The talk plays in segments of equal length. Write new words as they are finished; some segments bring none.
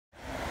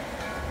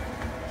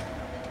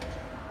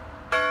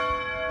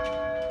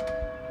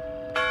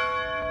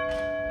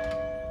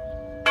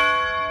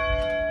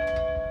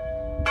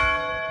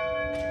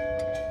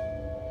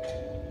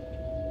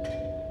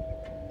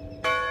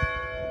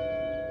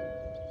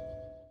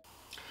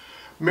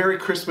Merry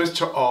Christmas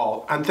to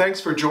all, and thanks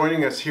for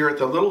joining us here at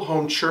the Little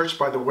Home Church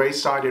by the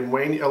Wayside in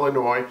Wayne,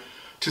 Illinois,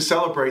 to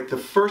celebrate the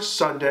first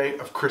Sunday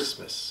of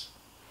Christmas.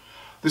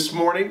 This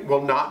morning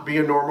will not be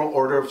a normal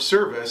order of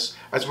service,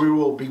 as we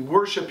will be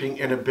worshiping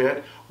in a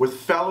bit with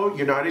fellow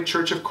United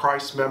Church of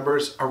Christ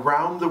members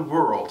around the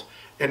world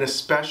in a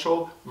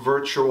special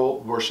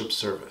virtual worship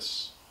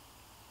service.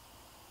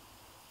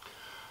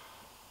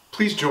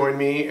 Please join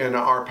me in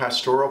our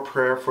pastoral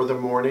prayer for the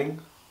morning.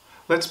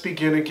 Let's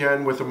begin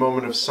again with a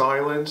moment of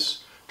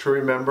silence to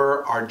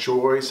remember our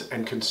joys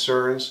and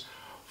concerns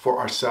for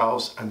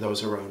ourselves and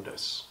those around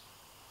us.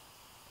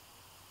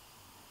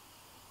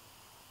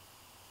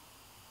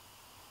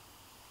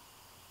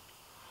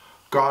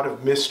 God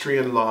of mystery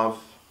and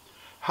love,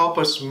 help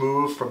us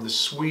move from the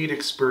sweet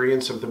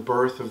experience of the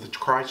birth of the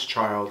Christ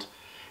child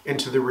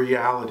into the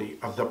reality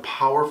of the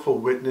powerful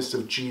witness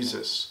of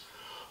Jesus,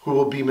 who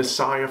will be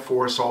Messiah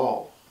for us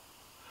all.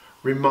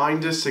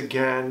 Remind us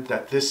again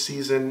that this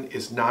season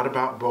is not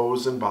about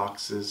bows and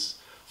boxes,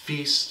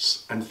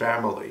 feasts and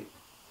family.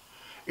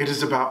 It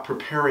is about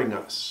preparing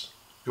us,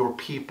 your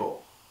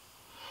people,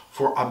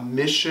 for a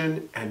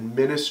mission and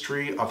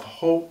ministry of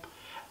hope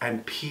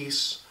and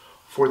peace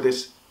for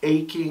this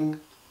aching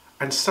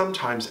and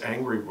sometimes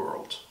angry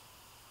world.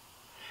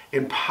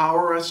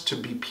 Empower us to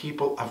be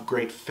people of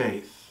great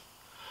faith,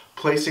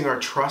 placing our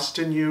trust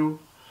in you,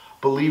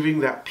 believing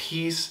that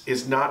peace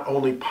is not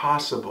only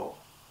possible,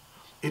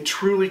 it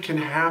truly can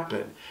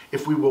happen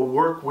if we will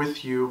work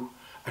with you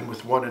and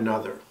with one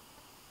another.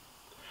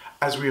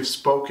 As we have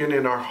spoken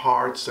in our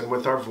hearts and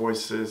with our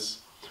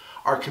voices,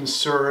 our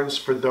concerns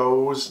for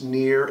those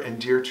near and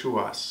dear to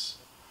us,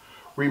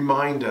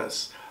 remind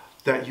us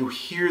that you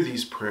hear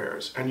these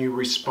prayers and you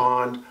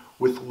respond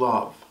with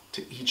love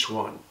to each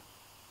one.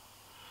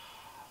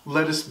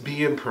 Let us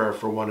be in prayer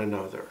for one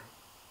another,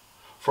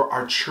 for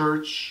our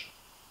church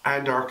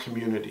and our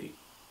community,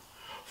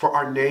 for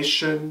our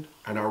nation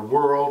and our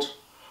world,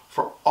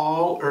 for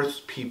all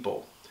earth's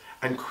people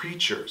and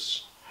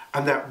creatures,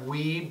 and that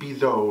we be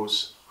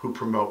those who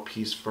promote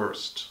peace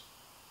first.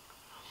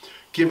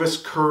 Give us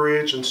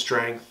courage and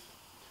strength.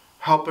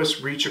 Help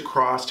us reach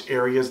across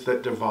areas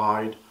that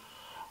divide,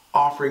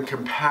 offering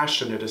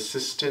compassionate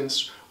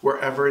assistance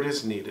wherever it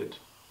is needed.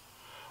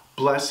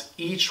 Bless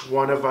each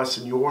one of us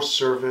in your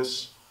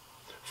service,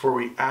 for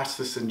we ask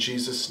this in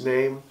Jesus'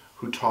 name,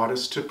 who taught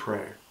us to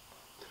pray.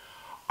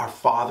 Our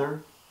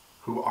Father,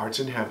 who art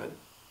in heaven,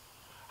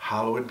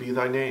 hallowed be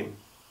thy name.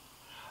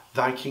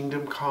 Thy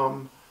kingdom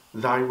come,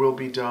 thy will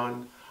be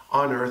done,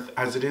 on earth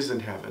as it is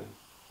in heaven.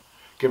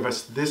 Give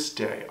us this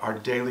day our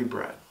daily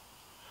bread,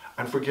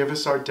 and forgive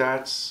us our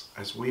debts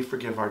as we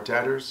forgive our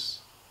debtors.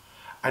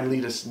 And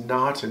lead us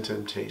not into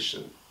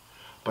temptation,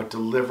 but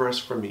deliver us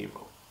from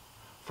evil.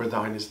 For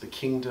thine is the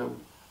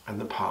kingdom, and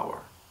the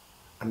power,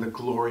 and the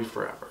glory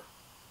forever.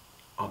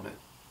 Amen.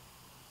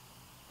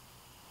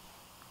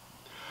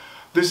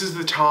 This is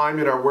the time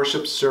in our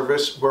worship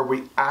service where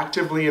we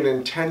actively and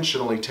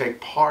intentionally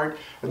take part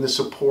in the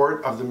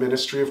support of the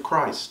ministry of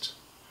Christ.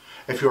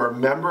 If you are a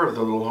member of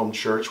the Little Home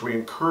Church, we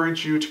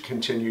encourage you to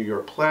continue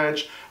your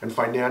pledge and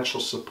financial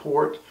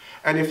support.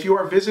 And if you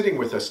are visiting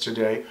with us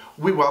today,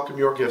 we welcome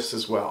your gifts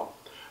as well.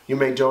 You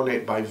may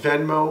donate by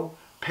Venmo,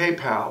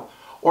 PayPal,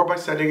 or by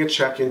sending a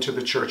check into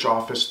the church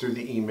office through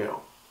the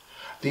email.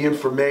 The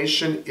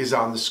information is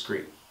on the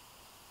screen.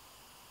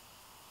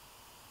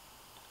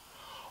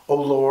 O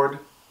Lord,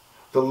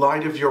 the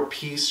light of your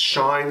peace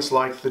shines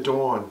like the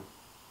dawn.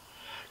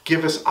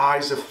 Give us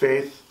eyes of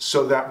faith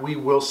so that we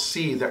will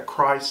see that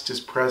Christ is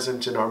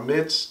present in our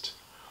midst.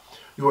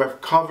 You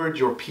have covered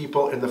your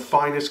people in the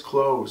finest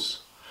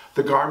clothes,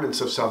 the garments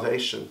of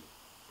salvation.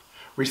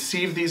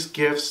 Receive these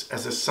gifts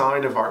as a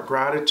sign of our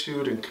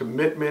gratitude and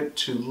commitment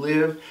to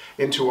live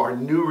into our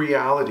new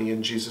reality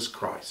in Jesus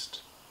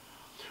Christ.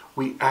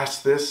 We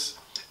ask this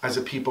as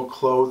a people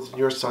clothed in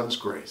your Son's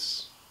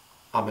grace.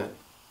 Amen.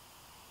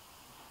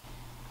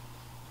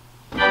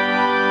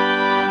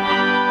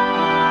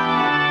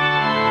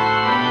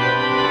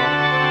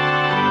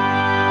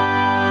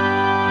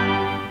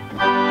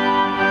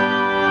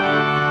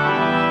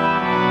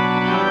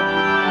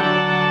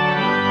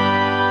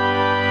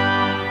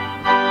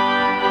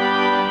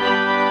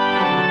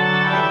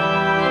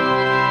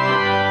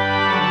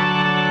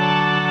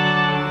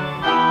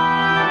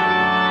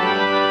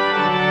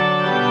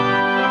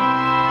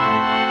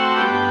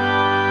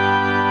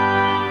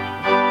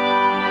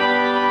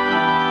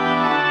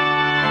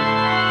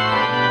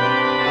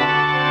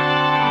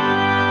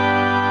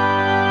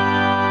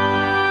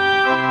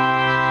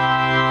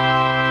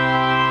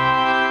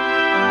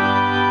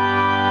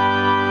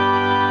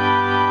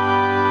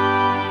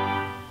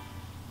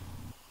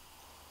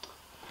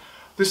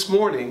 This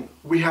morning,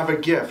 we have a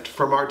gift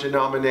from our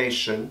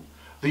denomination,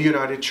 the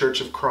United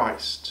Church of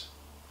Christ.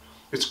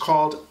 It's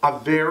called a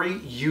Very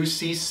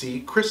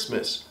UCC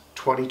Christmas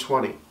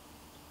 2020.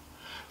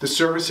 The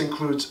service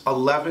includes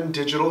 11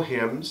 digital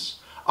hymns,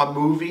 a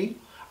movie,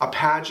 a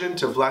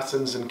pageant of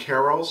lessons and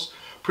carols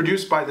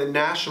produced by the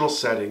national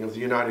setting of the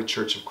United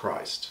Church of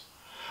Christ.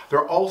 There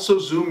are also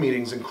Zoom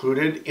meetings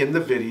included in the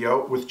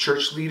video with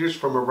church leaders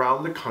from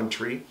around the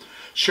country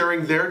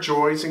sharing their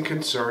joys and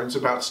concerns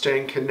about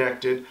staying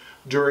connected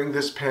during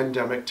this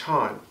pandemic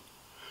time.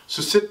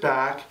 So sit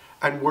back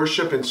and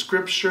worship in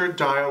scripture,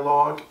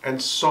 dialogue, and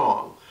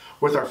song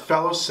with our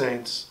fellow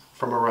saints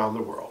from around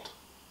the world.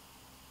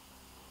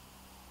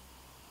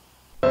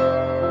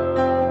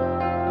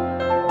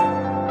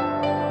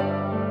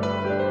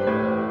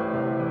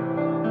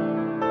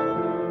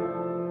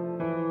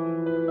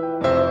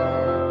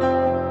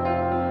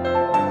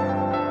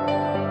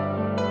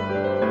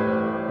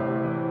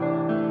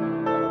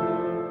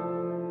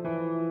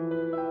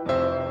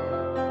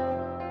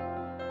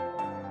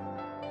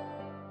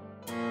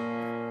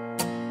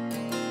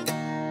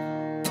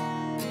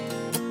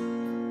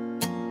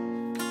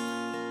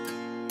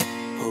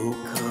 O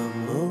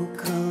come,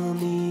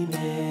 Emmanuel,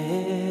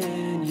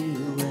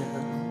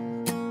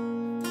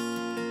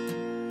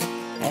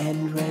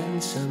 and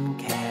ransom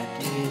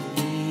captive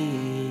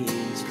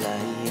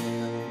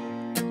Israel,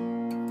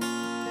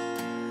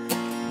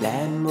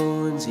 that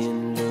mourns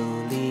in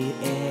lowly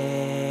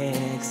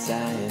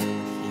exile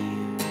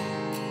here,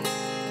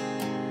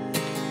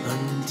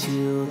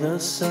 until the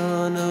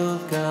Son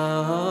of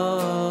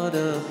God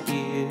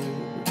appear.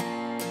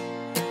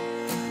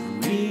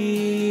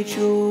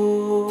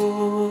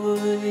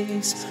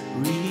 Rejoice,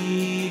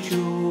 rejoice,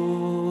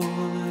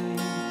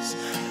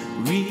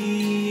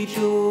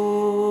 rejoice,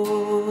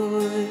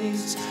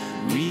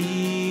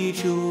 rejoice,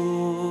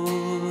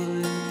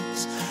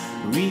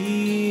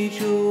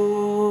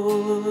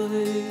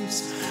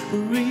 rejoice,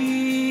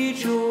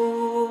 rejoice.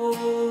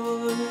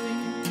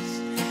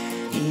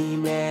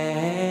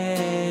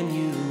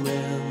 Emmanuel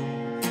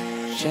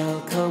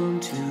shall come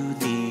to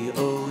thee,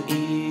 O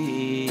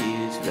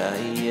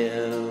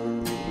Israel.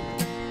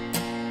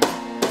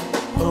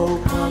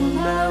 Oh, come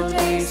now,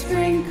 day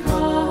spring,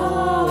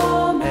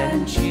 come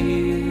and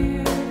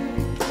cheer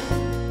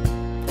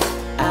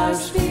our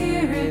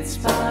spirits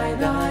by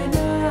thine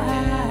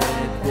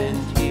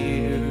advent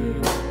here.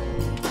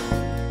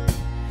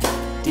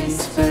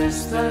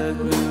 Disperse the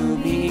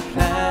gloomy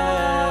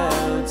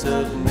clouds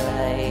of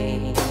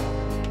night,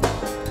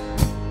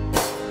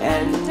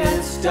 and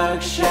death's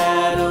dark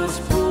shadows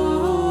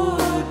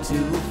put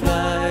to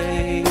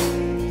flight.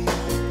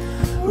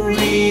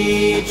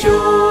 Rejoice,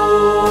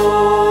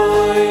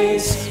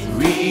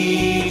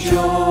 rejoice,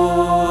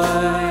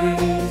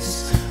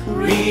 rejoice,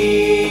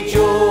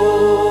 rejoice,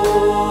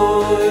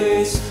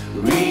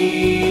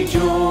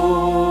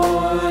 rejoice,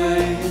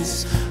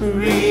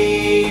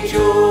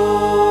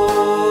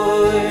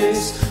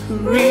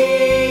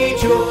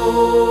 rejoice.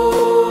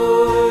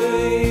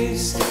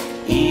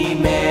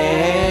 Emmanuel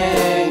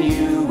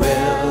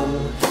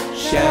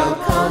shall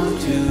come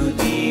to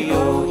thee,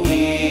 O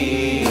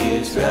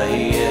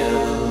Israel.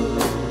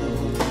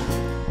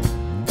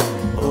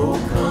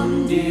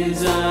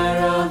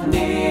 Desire of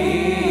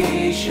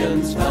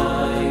nations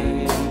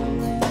find,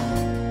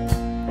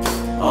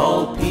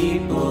 all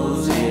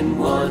peoples in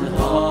one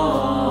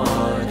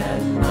heart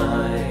and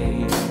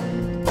mind.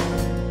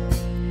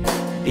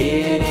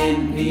 Did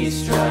envy,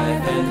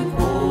 strife, and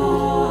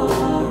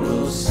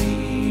quarrel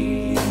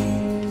cease,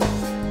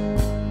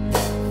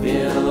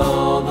 fill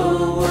all the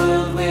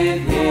world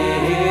with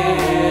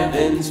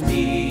heaven's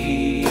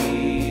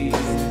peace.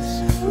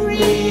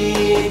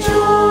 Rejoice,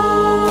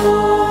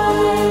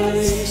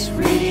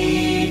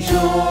 rejoice,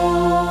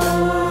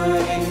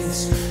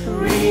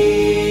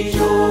 rejoice,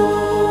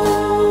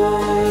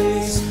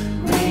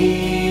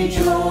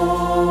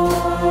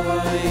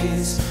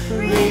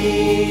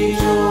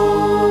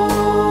 rejoice,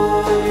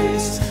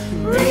 rejoice,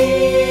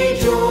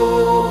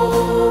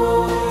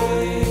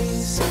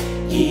 rejoice.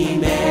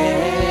 Emmanuel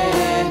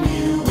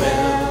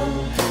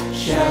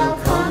shall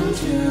come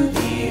to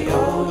thee,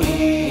 O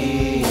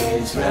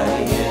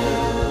Israel.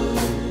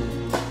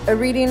 A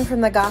reading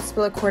from the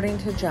Gospel according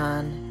to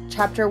John,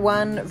 chapter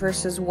 1,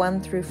 verses 1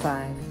 through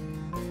 5.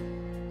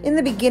 In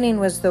the beginning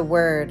was the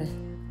Word,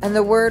 and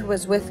the Word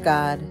was with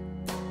God,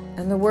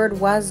 and the Word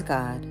was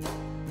God.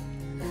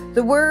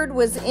 The Word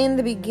was in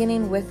the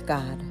beginning with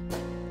God.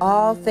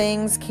 All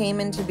things came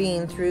into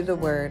being through the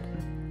Word,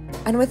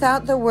 and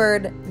without the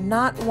Word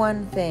not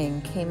one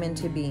thing came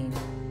into being.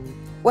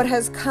 What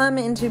has come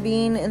into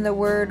being in the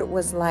Word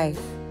was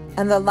life,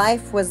 and the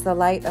life was the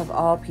light of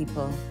all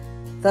people.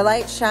 The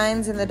light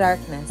shines in the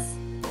darkness,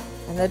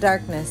 and the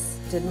darkness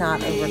did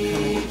not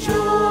overcome it. Rejoice,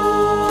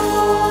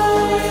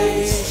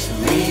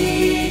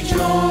 rejoice,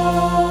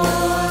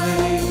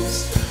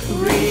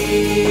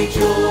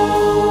 rejoice,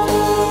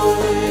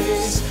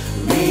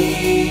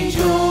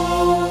 rejoice,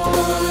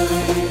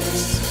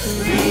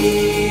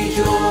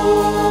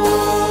 rejoice,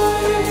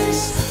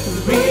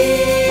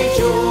 rejoice.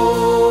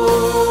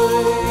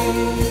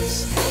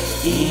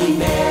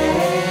 Emmanuel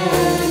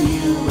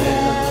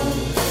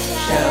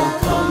shall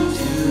come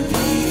to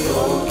thee, O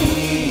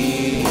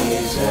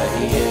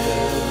Israel.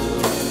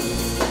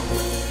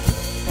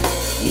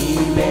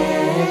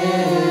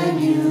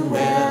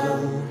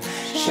 Emmanuel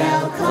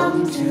shall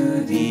come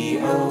to thee,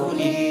 O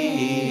Israel.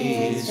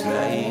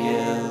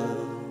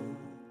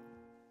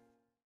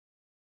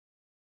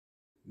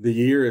 The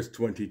year is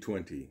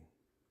 2020.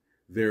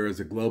 There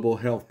is a global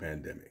health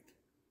pandemic.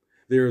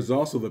 There is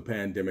also the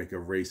pandemic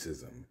of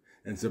racism,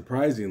 and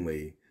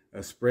surprisingly,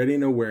 a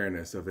spreading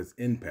awareness of its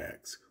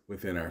impacts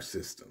within our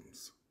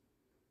systems.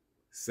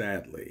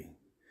 Sadly,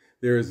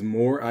 there is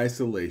more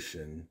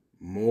isolation,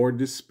 more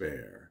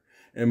despair,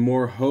 and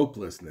more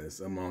hopelessness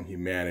among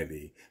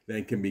humanity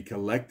than can be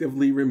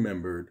collectively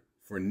remembered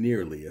for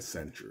nearly a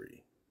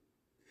century.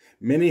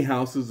 Many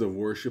houses of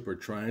worship are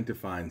trying to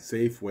find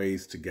safe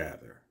ways to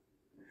gather.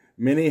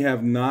 Many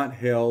have not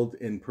held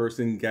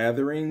in-person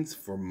gatherings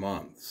for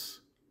months.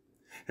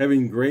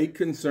 Having great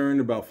concern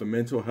about the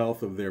mental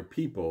health of their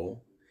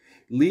people,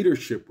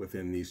 leadership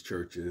within these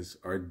churches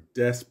are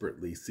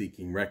desperately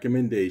seeking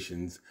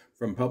recommendations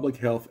from public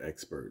health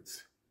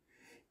experts,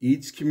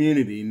 each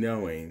community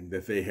knowing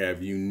that they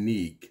have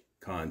unique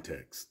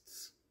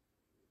contexts.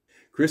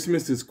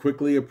 Christmas is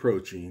quickly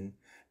approaching,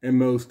 and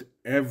most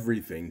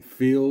everything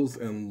feels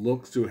and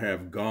looks to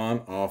have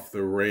gone off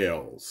the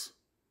rails.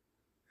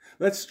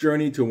 Let's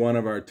journey to one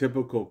of our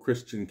typical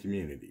Christian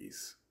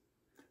communities,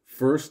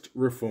 First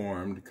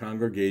Reformed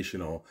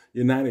Congregational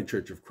United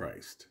Church of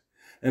Christ,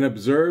 and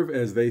observe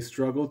as they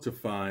struggle to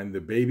find the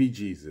baby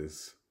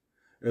Jesus,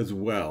 as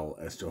well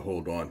as to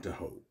hold on to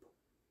hope.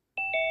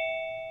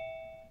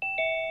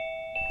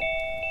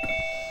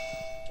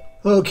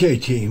 Okay,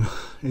 team,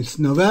 it's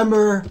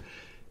November,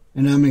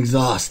 and I'm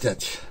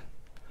exhausted.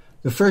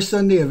 The first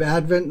Sunday of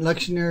Advent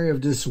lectionary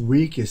of this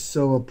week is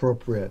so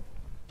appropriate.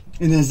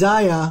 In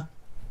Isaiah,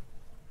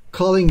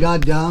 calling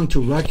God down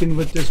to reckon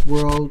with this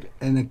world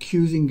and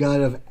accusing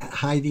God of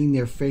hiding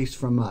their face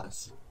from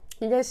us.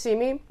 You guys see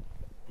me?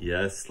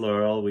 Yes,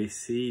 Laurel, we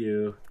see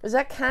you. Is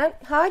that Kent?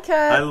 Hi,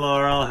 Kent. Hi,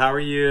 Laurel. How are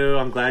you?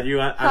 I'm glad you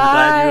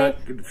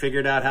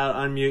figured out how to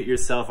unmute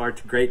yourself, our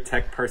great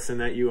tech person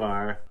that you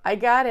are. I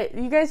got it.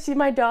 You guys see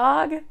my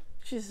dog?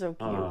 She's so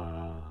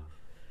cute.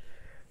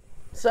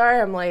 Sorry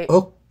I'm late.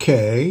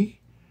 Okay.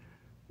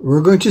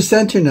 We're going to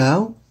center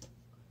now.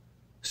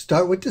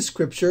 Start with the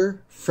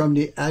scripture from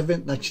the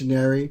Advent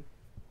lectionary,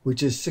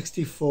 which is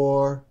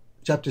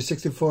chapter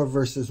 64,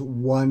 verses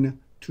 1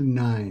 to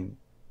 9.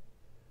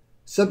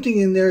 Something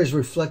in there is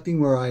reflecting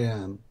where I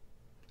am.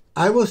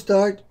 I will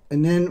start,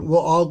 and then we'll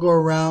all go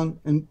around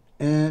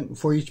and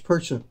for each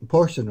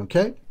portion,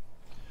 okay?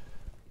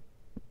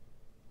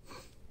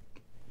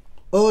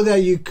 Oh,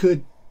 that you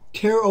could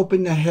tear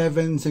open the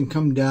heavens and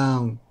come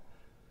down,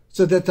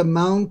 so that the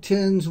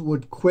mountains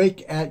would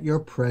quake at your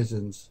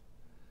presence,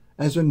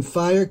 as when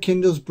fire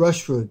kindles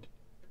brushwood,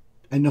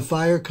 and the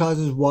fire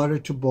causes water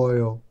to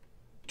boil,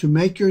 to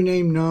make your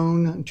name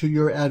known to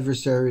your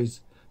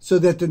adversaries, so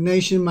that the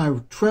nation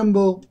might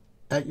tremble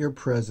at your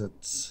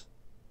presence.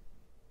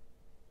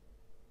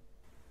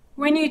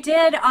 When you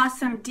did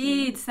awesome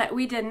deeds that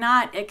we did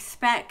not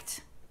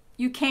expect,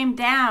 you came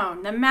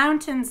down, the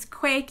mountains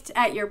quaked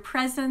at your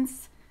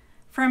presence.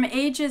 From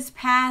ages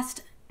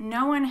past,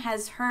 no one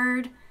has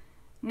heard,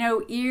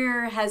 no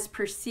ear has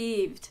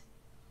perceived,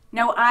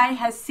 no eye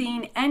has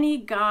seen any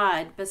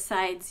God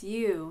besides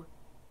you,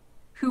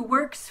 who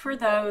works for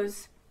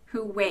those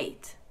who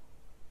wait.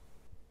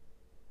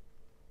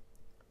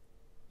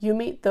 You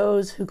meet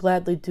those who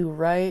gladly do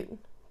right,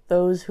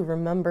 those who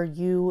remember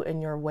you and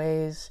your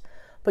ways.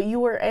 But you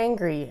were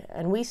angry,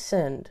 and we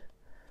sinned.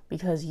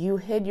 Because you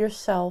hid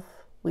yourself,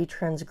 we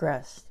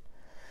transgressed.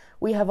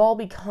 We have all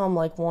become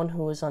like one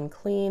who is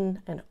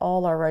unclean, and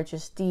all our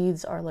righteous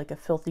deeds are like a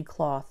filthy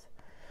cloth.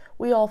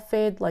 We all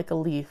fade like a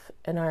leaf,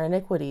 and our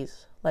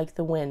iniquities, like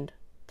the wind,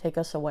 take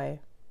us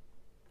away.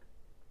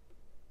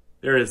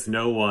 There is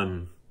no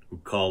one who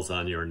calls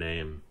on your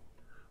name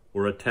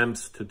or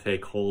attempts to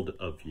take hold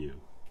of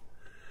you.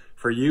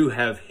 For you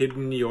have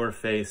hidden your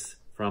face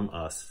from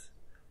us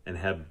and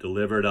have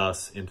delivered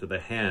us into the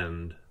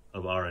hand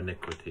of our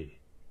iniquity.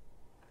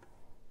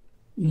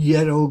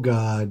 Yet, O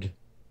God,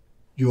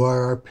 you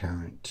are our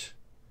parent.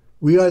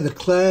 We are the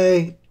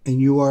clay, and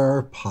you are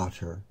our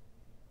potter.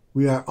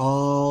 We are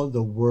all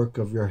the work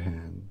of your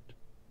hand.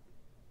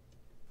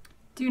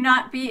 Do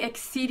not be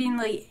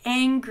exceedingly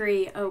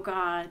angry, O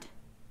God,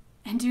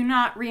 and do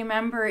not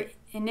remember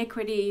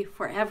iniquity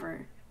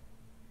forever.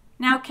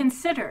 Now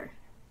consider,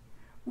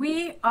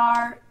 we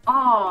are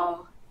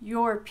all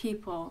your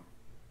people.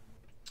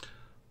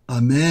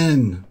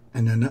 Amen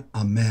and an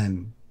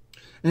amen.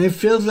 And it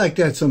feels like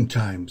that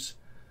sometimes.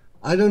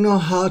 I don't know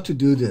how to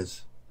do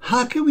this.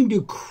 How can we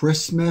do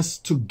Christmas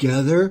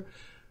together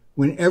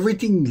when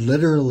everything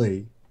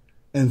literally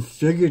and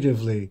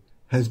figuratively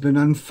has been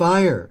on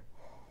fire?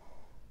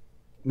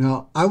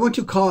 Now, I want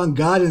to call on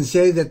God and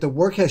say that the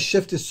work has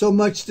shifted so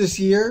much this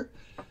year,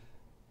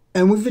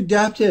 and we've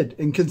adapted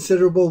in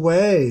considerable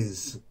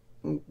ways.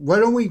 Why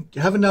don't we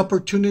have an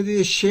opportunity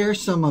to share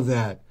some of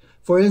that?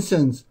 For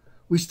instance,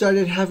 we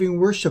started having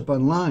worship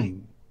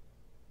online.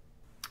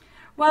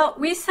 Well,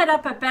 we set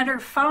up a better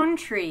phone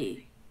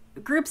tree,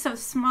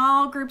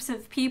 small groups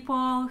of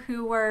people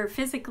who were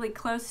physically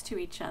close to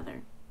each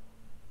other.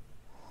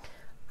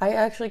 I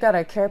actually got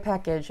a care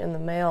package in the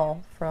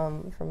mail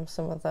from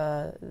some of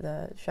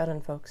the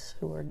shut-in folks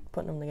who were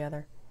putting them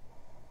together.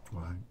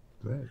 Right.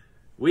 Good.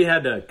 We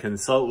had to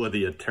consult with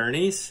the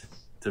attorneys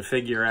to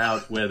figure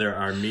out whether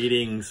our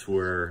meetings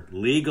were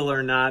legal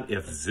or not,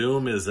 if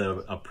Zoom is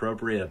an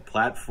appropriate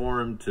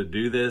platform to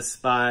do this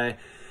by,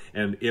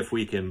 and if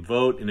we can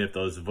vote, and if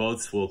those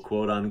votes will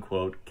quote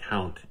unquote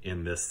count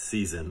in this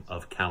season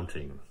of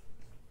counting.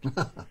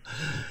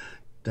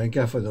 Thank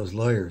God for those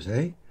lawyers,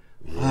 eh?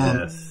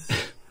 Yes.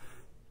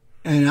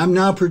 And I'm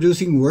now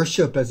producing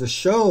worship as a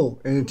show,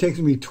 and it takes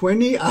me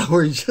 20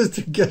 hours just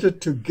to get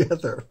it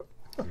together.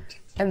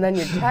 And then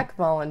your tech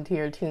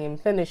volunteer team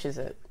finishes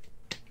it.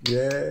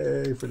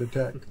 Yay for the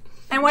tech.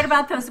 And what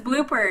about those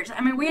bloopers?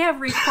 I mean, we have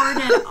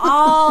recorded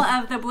all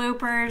of the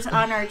bloopers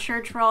on our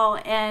church roll,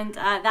 and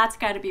that's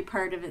got to be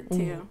part of it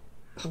too.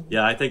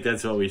 Yeah, I think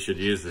that's what we should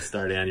use to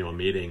start annual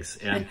meetings.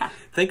 And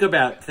think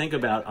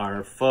about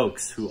our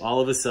folks who all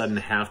of a sudden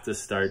have to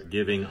start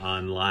giving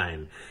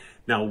online.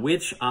 Now,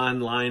 which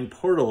online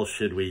portal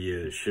should we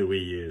use? Should we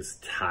use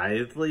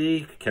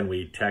Tithely? Can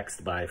we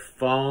text by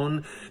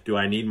phone? Do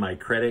I need my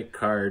credit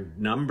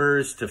card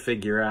numbers to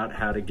figure out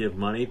how to give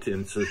money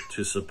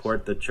to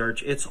support the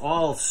church? It's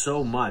all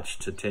so much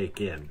to take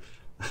in.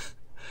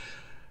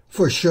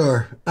 For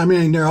sure. I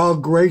mean, they're all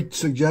great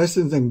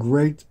suggestions and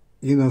great,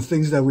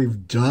 things that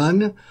we've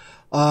done.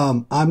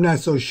 I'm not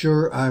so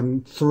sure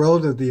I'm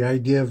thrilled at the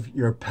idea of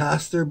your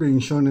pastor being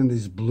shown in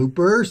these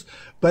bloopers.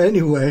 But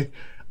anyway,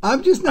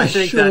 I'm just not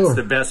sure. I think that's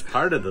the best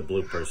part of the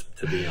bloopers,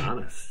 to be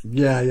honest.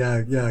 Yeah.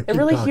 It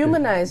really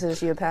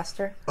humanizes you,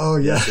 Pastor. Oh,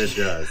 yeah. Yes, it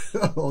does.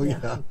 Oh,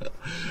 yeah.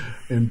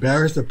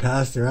 Embarrass the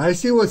pastor. I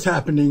see what's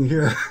happening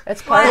here.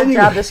 It's part of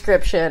job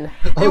description.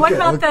 And what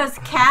about those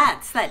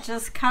cats that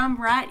just come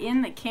right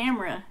in the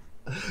camera?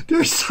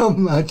 There's so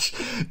much.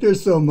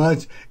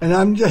 And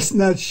I'm just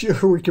not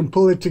sure we can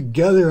pull it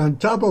together on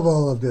top of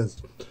all of this.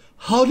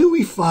 How do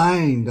we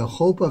find the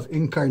hope of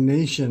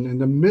incarnation in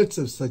the midst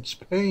of such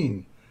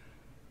pain?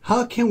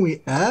 How can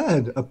we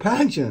add a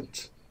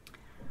pageant?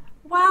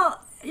 Well,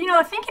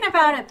 thinking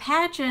about a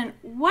pageant,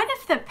 what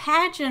if the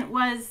pageant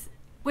was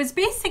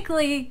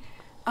basically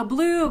a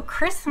blue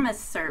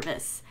Christmas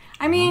service?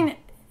 I mean,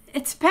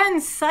 it's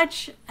been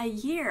such a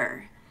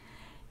year.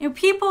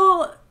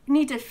 People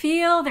need to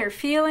feel their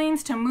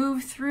feelings to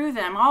move through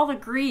them. All the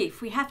grief,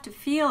 we have to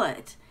feel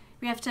it.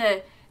 We have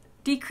to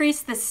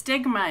decrease the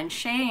stigma and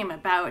shame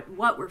about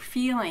what we're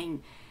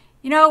feeling.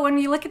 When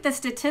you look at the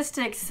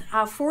statistics,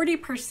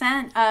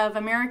 40% of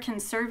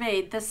Americans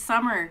surveyed this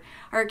summer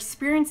are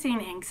experiencing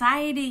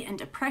anxiety and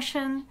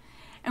depression.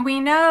 And we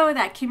know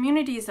that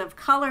communities of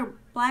color,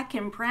 Black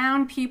and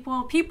brown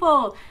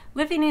people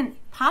living in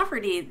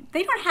poverty,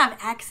 they don't have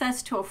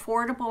access to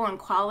affordable and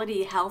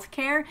quality health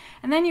care.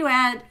 And then you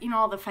add,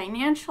 all the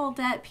financial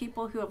debt,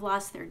 people who have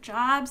lost their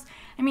jobs.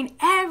 I mean,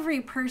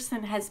 every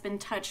person has been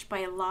touched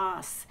by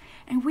loss.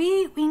 And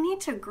we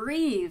need to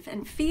grieve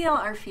and feel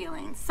our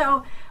feelings.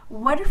 So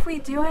what if we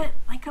do it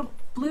like a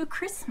blue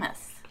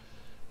Christmas?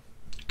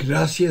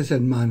 Gracias,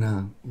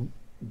 hermana.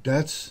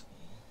 That's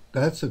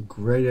a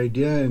great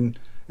idea.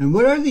 And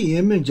what are the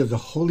image of the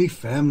Holy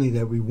Family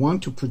that we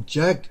want to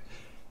project,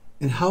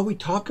 and how we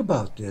talk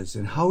about this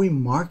and how we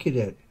market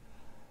it?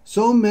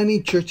 So many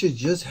churches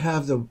just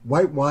have the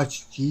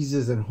whitewashed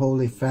Jesus and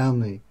Holy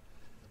Family.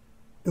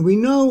 And we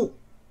know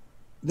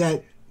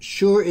that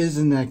sure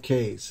isn't that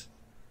case.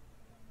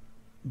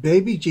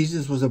 Baby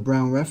Jesus was a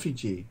brown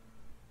refugee.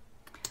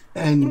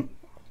 And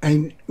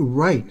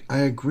right, I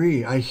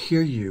agree. I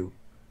hear you.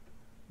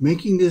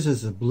 Making this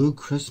as a blue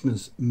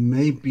Christmas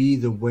may be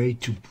the way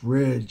to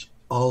bridge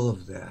all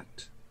of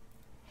that.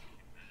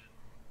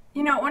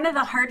 One of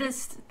the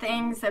hardest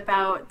things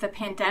about the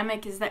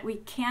pandemic is that we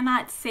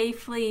cannot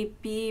safely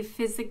be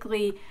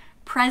physically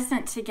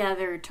present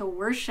together to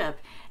worship.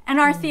 And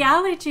our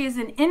theology is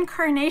an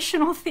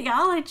incarnational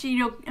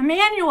theology,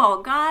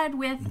 Emmanuel, God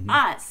with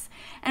us.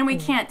 And we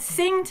can't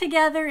sing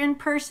together in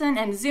person,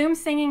 and Zoom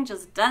singing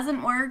just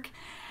doesn't work.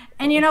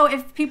 And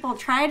if people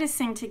try to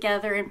sing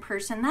together in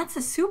person, that's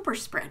a super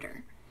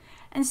spreader.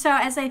 And so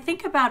as I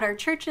think about our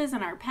churches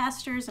and our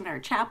pastors and our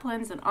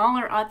chaplains and all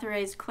our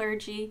authorized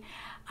clergy,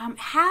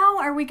 how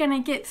are we going to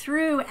get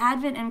through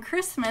Advent and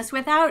Christmas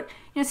without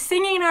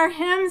singing our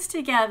hymns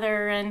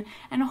together and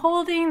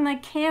holding the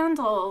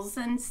candles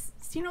and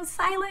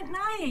Silent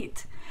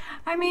Night?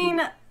 I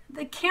mean,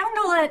 the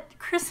candle at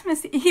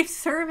Christmas Eve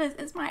service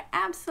is my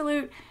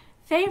absolute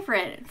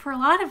favorite. For a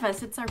lot of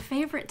us, it's our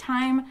favorite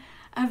time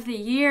of the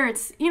year.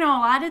 It's, a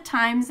lot of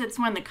times it's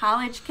when the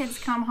college kids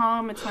come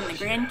home, it's when the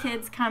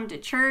grandkids come to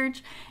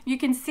church. You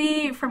can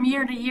see from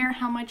year to year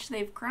how much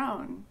they've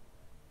grown.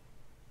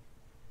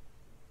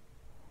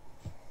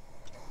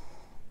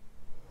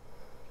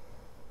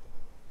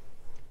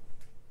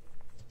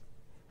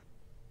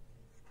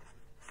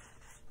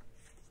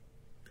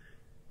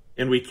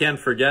 And we can't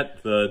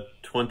forget the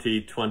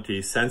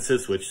 2020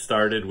 census, which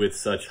started with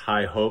such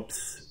high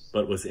hopes,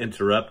 but was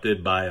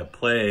interrupted by a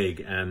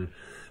plague and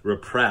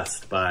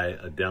repressed by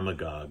a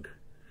demagogue.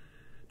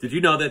 Did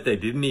you know that they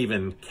didn't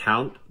even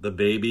count the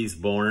babies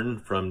born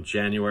from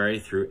January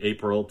through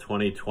April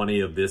 2020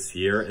 of this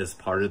year as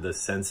part of the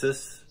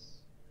census?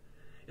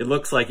 It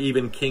looks like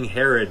even King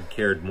Herod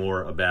cared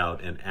more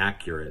about an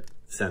accurate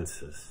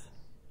census.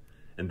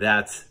 And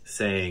that's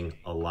saying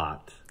a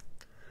lot.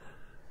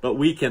 But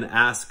we can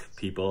ask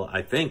people,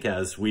 I think,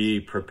 as we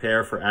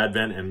prepare for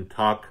Advent and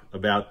talk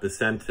about the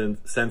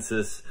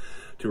census,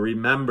 to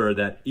remember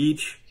that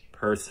each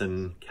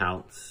person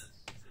counts,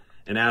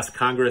 and ask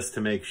Congress to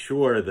make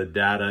sure the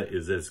data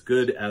is as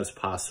good as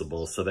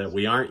possible so that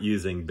we aren't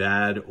using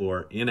bad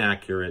or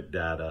inaccurate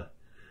data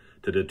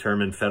to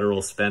determine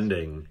federal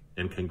spending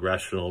and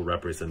congressional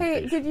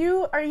representation. Hey, can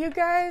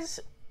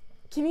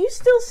you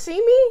still see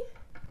me?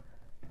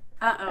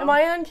 Uh-oh. Am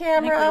I on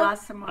camera? I think we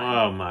lost someone.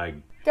 Oh my.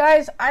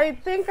 Guys, I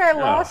think I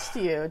lost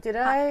you. Did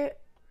I?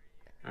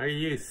 Are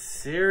you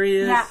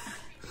serious? Yeah.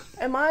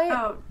 Am I?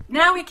 Oh,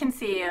 now we can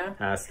see you.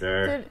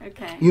 Pastor.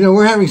 Okay. You know,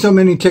 we're having so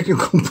many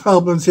technical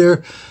problems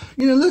here.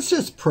 You know, let's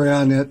just pray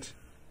on it,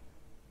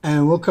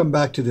 and we'll come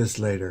back to this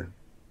later.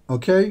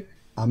 Okay?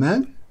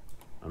 Amen?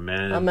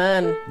 Amen.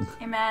 Amen.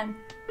 Amen.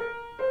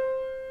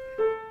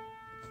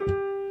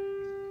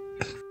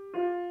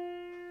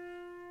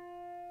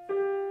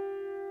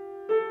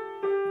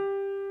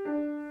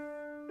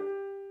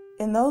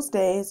 In those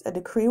days, a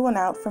decree went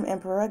out from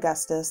Emperor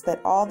Augustus that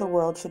all the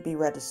world should be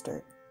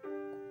registered.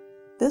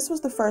 This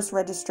was the first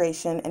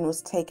registration and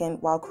was taken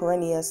while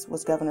Quirinius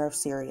was governor of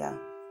Syria.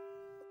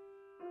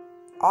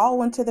 All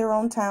went to their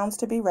own towns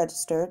to be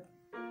registered.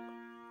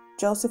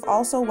 Joseph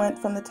also went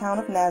from the town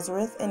of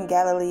Nazareth in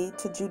Galilee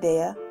to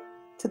Judea,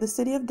 to the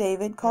city of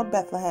David called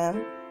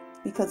Bethlehem,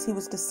 because he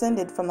was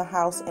descended from the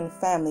house and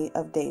family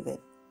of David.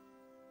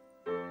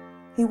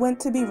 He went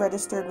to be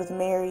registered with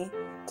Mary,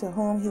 to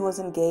whom he was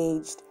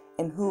engaged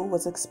and who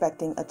was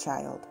expecting a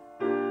child.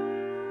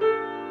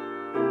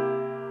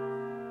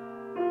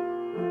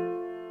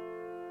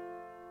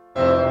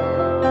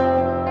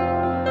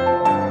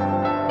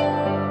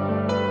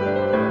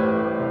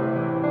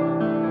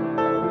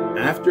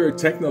 After a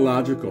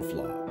technological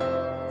flop,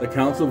 the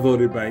council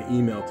voted by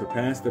email to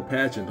pass the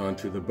pageant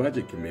onto the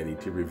budget committee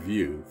to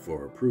review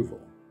for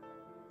approval.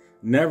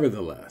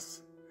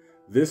 Nevertheless,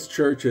 this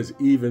church has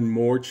even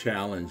more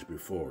challenge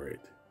before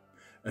it,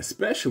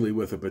 especially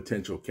with a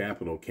potential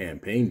capital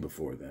campaign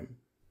before them.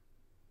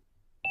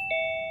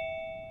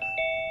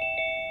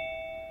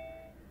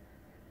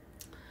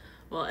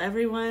 Well,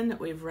 everyone,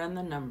 we've run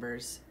the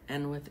numbers,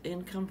 and with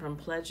income from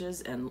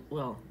pledges and,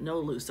 well, no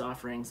loose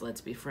offerings,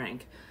 let's be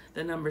frank,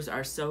 the numbers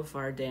are so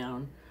far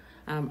down.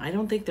 I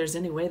don't think there's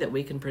any way that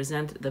we can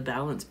present the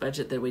balanced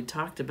budget that we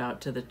talked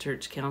about to the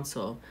church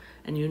council,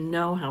 and you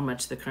know how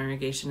much the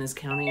congregation is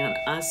counting on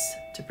us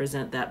to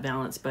present that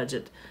balanced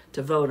budget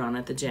to vote on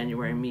at the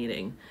January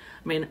meeting.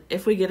 I mean,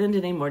 if we get into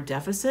any more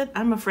deficit,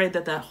 I'm afraid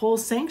that that whole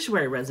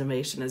sanctuary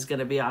reservation is going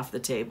to be off the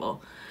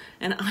table.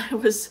 And I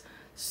was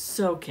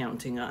so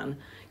counting on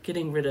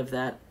getting rid of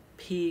that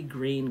pea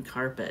green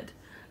carpet.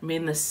 I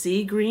mean, the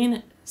sea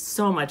green,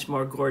 so much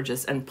more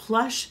gorgeous and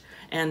plush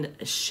and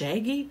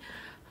shaggy.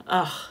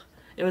 Ugh,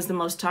 it was the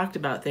most talked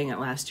about thing at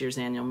last year's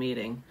annual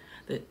meeting.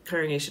 The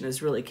congregation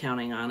is really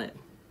counting on it.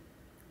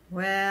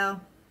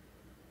 Well,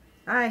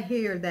 I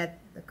hear that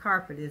the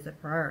carpet is a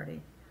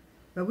priority,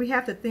 but we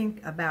have to think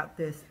about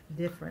this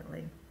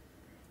differently.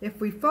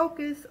 If we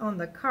focus on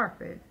the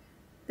carpet,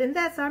 then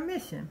that's our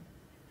mission.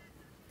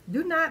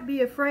 Do not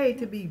be afraid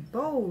to be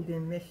bold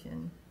in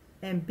mission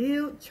and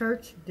build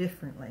church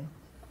differently.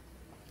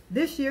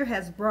 This year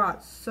has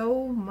brought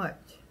so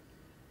much.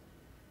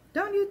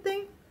 Don't you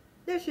think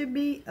there should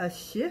be a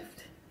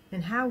shift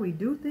in how we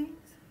do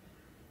things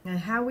and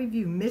how we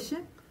view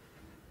mission?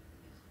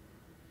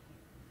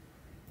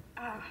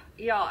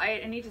 Y'all,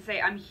 I need to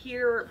say I'm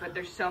here, but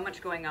there's so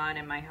much going on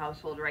in my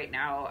household right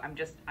now.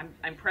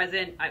 I'm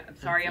present. I'm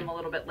sorry I'm a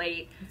little bit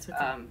late,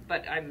 okay.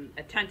 But I'm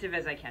attentive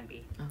as I can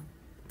be. Oh,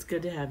 it's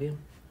good to have you.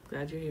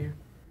 Glad you're here.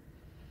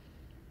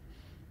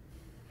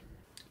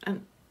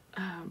 And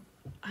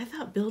I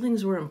thought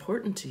buildings were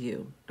important to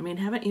you. I mean,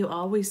 haven't you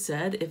always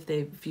said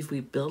if we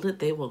build it,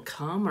 they will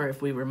come, or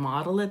if we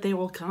remodel it, they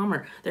will come,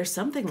 or there's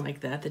something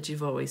like that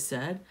you've always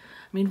said.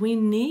 I mean, we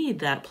need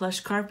that plush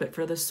carpet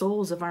for the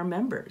souls of our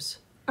members.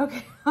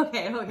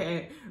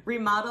 Okay.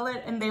 Remodel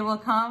it and they will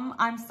come.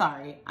 I'm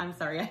sorry.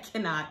 I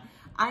cannot.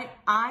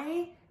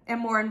 I am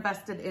more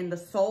invested in the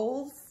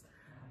souls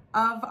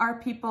of our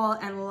people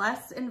and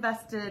less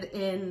invested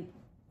in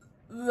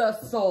the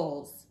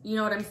souls. You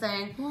know what I'm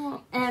saying?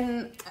 Well,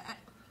 and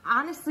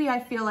honestly, I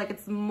feel like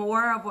it's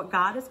more of what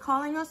God is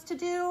calling us to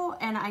do.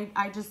 And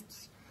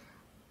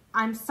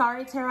I'm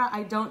sorry, Tara,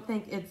 I don't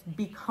think it's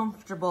be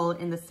comfortable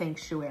in the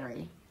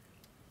sanctuary.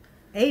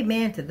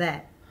 Amen to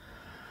that.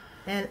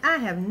 And I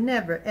have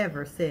never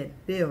ever said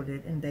build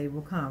it and they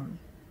will come.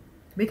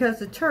 Because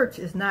the church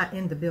is not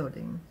in the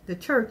building. The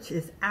church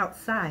is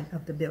outside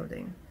of the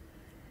building.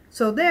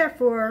 So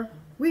therefore,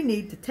 we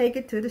need to take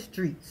it to the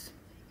streets.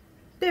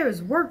 There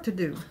is work to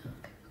do.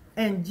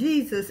 And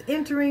Jesus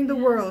entering the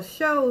world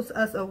shows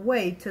us a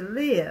way to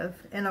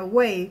live and a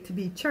way to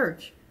be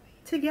church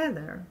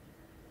together,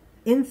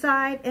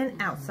 inside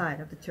and outside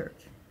of the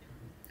church.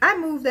 I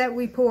move that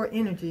we pour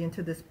energy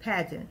into this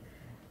pageant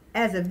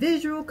as a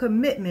visual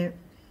commitment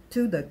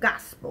to the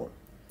gospel.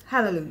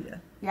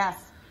 Hallelujah.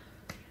 Yes.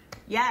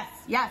 Yes,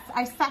 yes.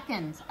 I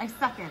second.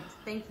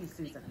 Thank you,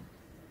 Susan.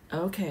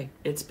 Okay,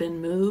 it's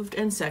been moved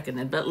and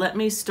seconded, but let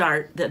me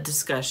start the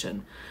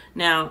discussion.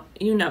 Now,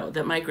 you know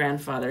that my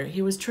grandfather,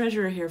 he was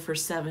treasurer here for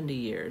 70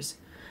 years.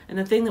 And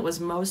the thing that was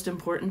most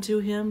important to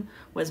him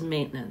was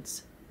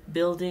maintenance,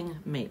 building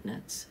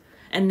maintenance.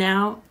 And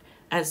now,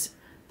 as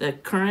the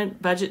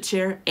current budget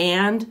chair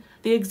and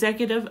the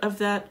executive of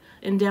that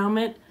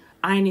endowment,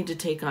 I need to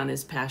take on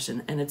his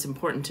passion, and it's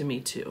important to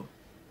me too.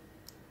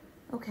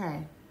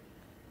 Okay.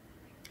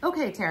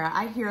 Okay, Tara,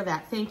 I hear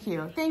that. Thank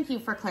you. Thank you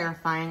for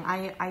clarifying.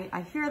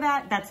 I hear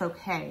that. That's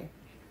okay.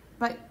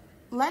 But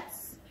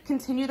let's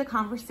continue the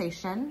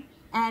conversation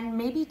and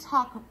maybe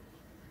talk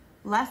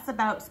less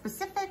about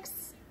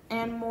specifics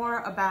and more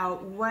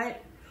about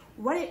what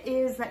it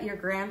is that your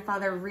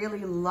grandfather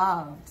really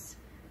loved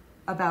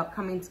about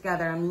coming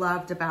together and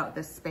loved about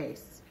this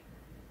space.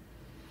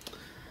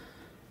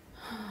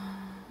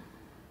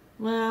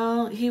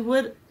 Well, he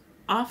would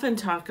often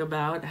talk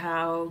about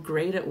how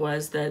great it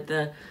was that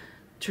the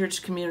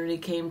church community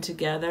came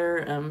together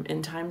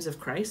in times of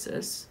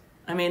crisis.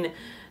 I mean,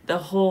 the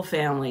whole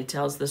family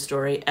tells the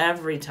story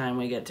every time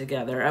we get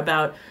together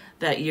about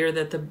that year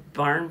that the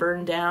barn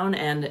burned down,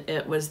 and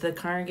it was the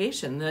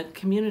congregation, the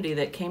community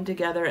that came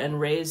together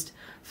and raised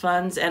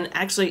funds and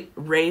actually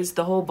raised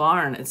the whole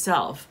barn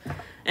itself.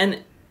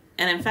 And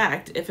in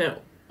fact, if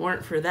it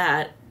weren't for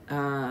that,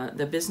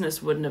 the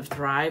business wouldn't have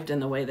thrived in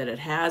the way that it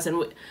has.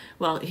 And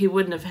well, he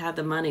wouldn't have had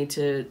the money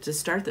to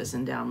start this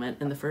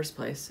endowment in the first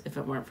place if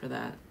it weren't for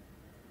that.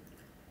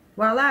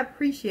 While I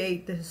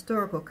appreciate the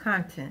historical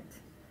content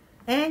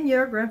and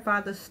your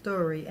grandfather's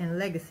story and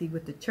legacy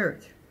with the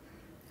church,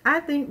 I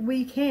think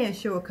we can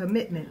show a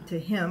commitment to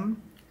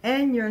him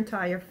and your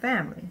entire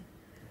family.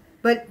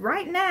 But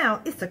right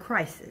now, it's a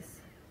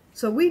crisis,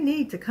 so we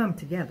need to come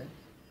together.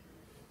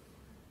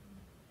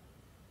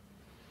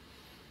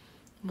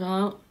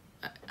 Well,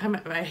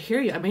 I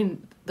hear you. I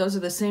mean, those are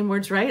the same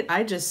words, right?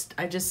 I just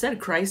said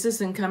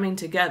crisis and coming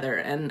together,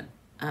 and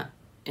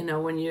you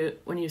know, when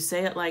you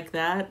say it like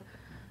that,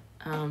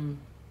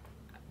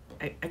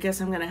 I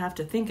guess I'm going to have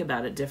to think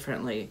about it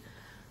differently.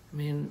 I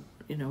mean,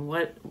 you know,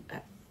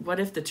 what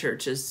if the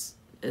church is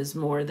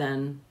more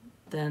than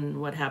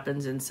what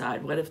happens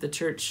inside? What if the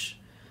church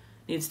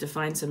needs to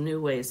find some new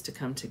ways to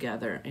come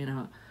together? You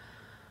know,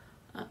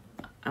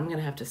 I'm going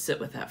to have to sit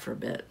with that for a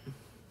bit.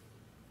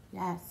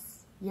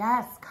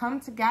 Yes, come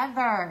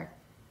together.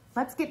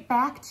 Let's get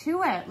back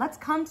to it. Let's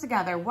come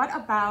together. What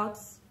about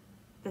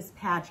this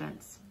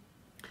pageant?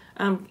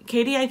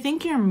 Katie, I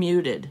think you're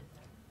muted.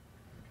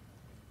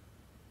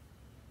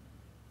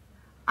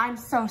 I'm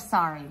so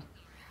sorry.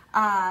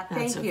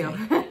 Thank okay. you.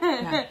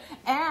 Yeah.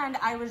 And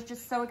I was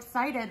just so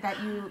excited that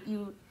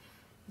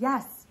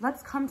yes,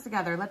 let's come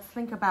together. Let's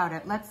think about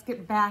it. Let's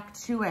get back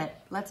to it.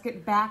 Let's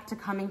get back to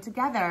coming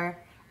together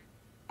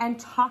and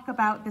talk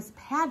about this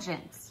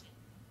pageant.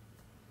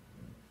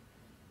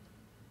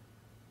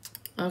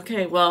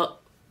 Okay, well,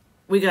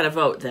 we got to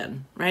vote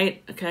then,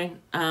 right? Okay,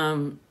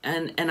 and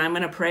I'm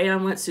going to pray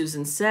on what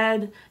Susan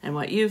said and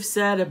what you've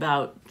said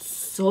about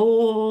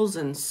souls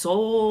and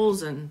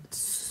souls and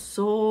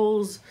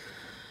souls.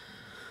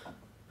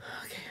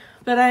 Okay,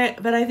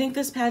 but I think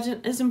this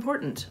pageant is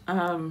important.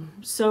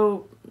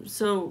 So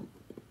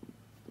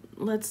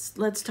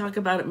let's talk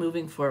about it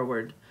moving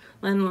forward,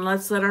 and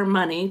let's let our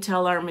money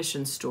tell our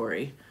mission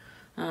story.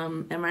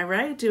 Am I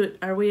right?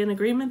 Are we in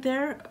agreement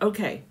there?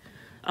 Okay.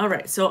 All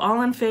right, so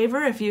all in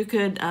favor, if you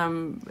could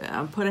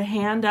put a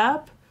hand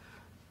up,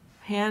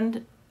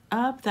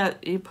 that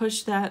you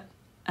push that,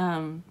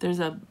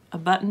 there's a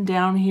button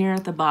down here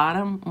at the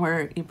bottom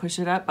where you push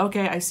it up.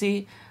 Okay, I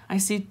see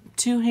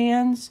 2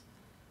 hands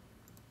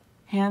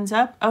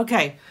up.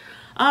 Okay,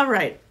 all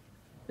right,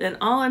 then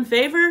all in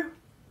favor?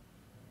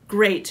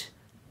 Great,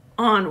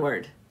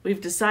 onward.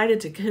 We've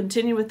decided to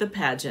continue with the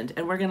pageant,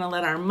 and we're going to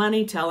let our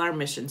money tell our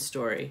mission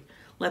story.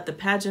 Let the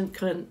pageant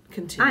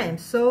continue. I am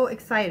so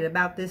excited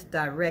about this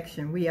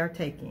direction we are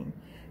taking.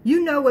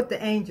 You know what the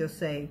angels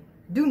say,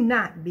 do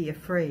not be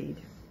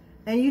afraid.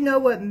 And you know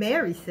what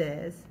Mary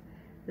says,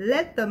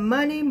 let the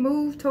money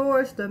move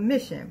towards the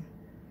mission,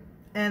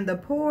 and the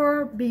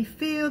poor be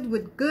filled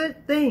with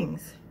good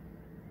things.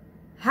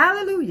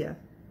 Hallelujah.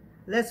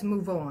 Let's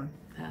move on.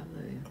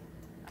 Hallelujah.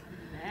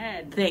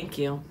 Amen. Thank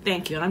you.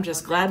 I'm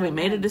just glad we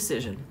made a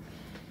decision.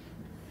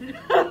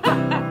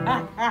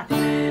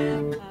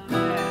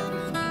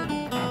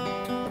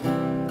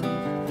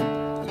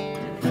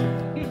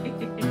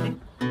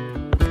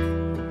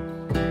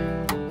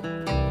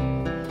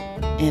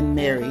 And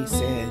Mary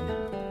said,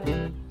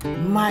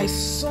 my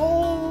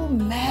soul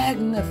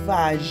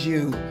magnifies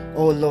you,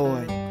 O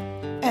Lord,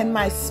 and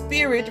my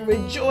spirit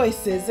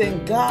rejoices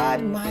in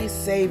God my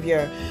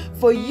Savior,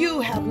 for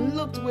you have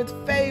looked with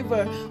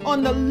favor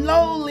on the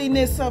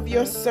lowliness of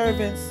your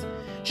servants.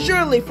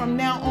 Surely from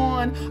now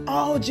on,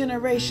 all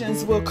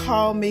generations will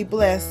call me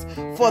blessed,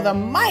 for the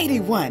Mighty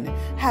One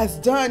has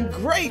done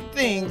great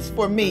things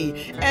for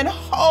me, and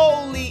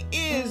holy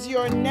is your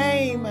your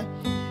name.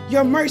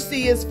 Your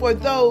mercy is for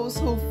those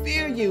who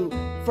fear you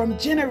from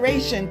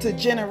generation to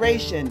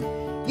generation.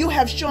 You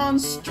have shown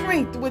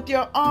strength with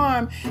your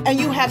arm, and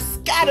you have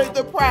scattered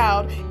the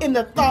proud in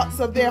the thoughts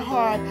of their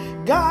heart.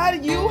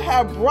 God, you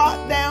have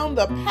brought down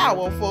the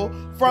powerful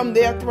from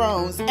their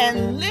thrones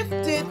and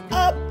lifted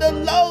up the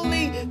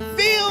lowly.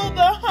 Fill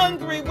the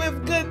hungry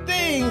with good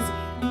things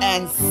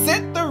and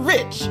sent the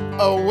rich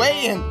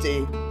away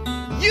empty.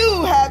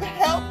 You have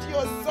helped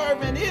your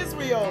servant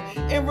Israel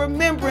in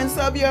remembrance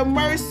of your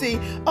mercy,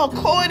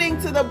 according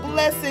to the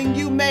blessing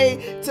you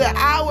made to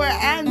our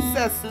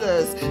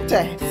ancestors,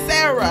 to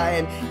Sarah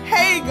and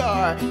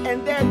Hagar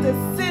and their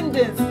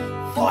descendants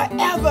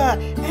forever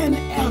and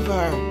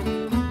ever.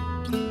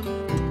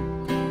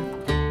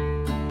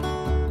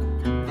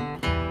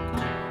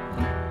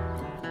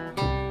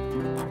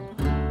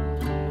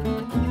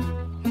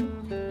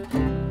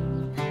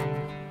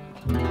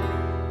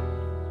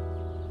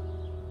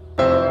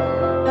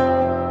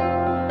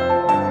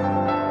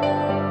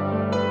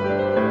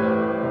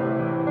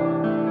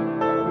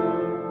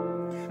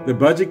 The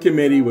Budget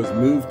Committee was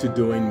moved to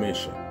doing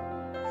mission,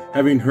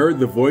 having heard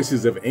the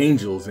voices of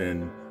angels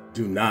in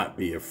Do Not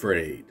Be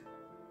Afraid.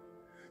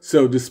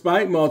 So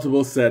despite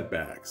multiple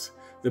setbacks,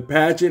 the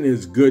pageant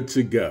is good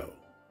to go.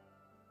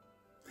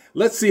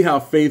 Let's see how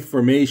Faith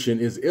Formation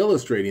is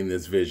illustrating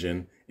this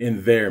vision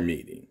in their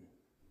meeting.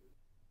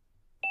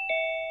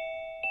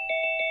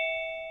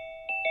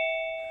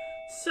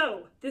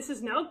 So, this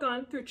has now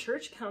gone through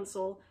Church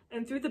Council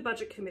and through the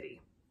Budget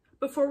Committee.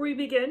 Before we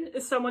begin,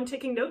 is someone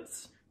taking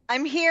notes?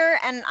 I'm here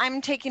and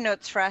I'm taking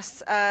notes for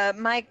us.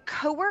 My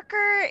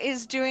coworker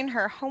is doing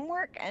her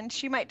homework and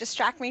she might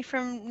distract me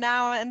from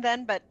now and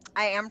then, but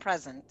I am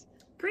present.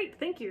 Great,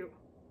 thank you.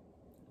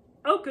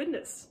 Oh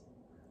goodness.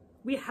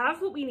 We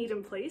have what we need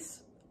in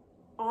place.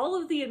 All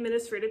of the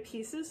administrative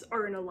pieces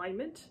are in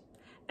alignment,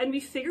 and we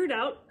figured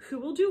out who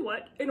will do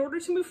what in order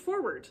to move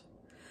forward.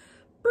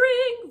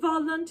 Bring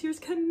volunteers,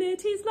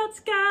 committees, let's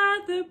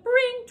gather.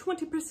 Bring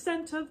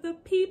 20% of the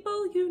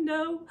people you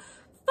know.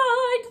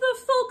 Find the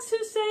folks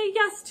who say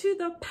yes to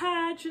the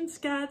pageants,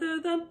 gather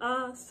them,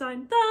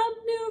 assign them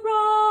new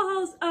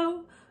roles.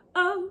 Oh,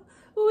 oh,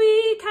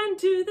 we can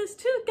do this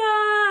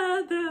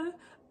together.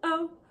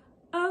 Oh,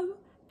 oh,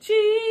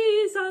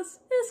 Jesus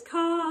is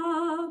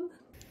come.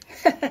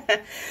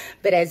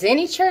 But as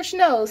any church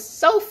knows,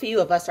 so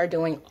few of us are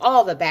doing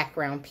all the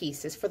background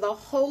pieces for the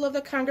whole of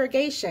the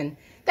congregation.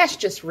 That's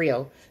just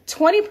real.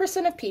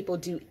 20% of people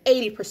do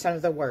 80%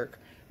 of the work.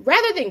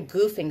 Rather than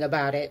goofing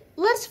about it,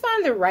 let's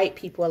find the right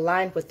people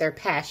aligned with their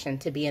passion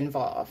to be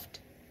involved.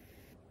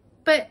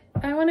 But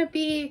I want to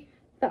be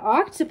the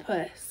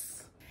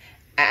octopus.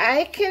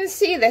 I can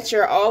see that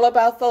you're all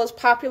about those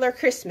popular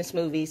Christmas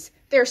movies.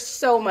 There's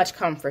so much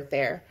comfort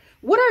there.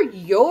 What are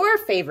your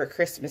favorite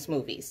Christmas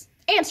movies?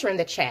 Answer in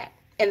the chat.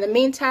 In the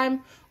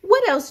meantime,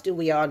 what else do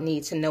we all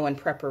need to know in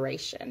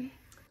preparation?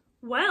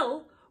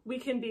 Well, we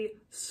can be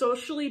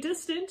socially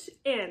distant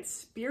and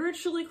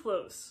spiritually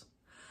close.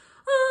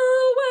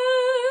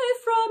 Away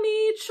from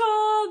each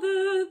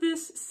other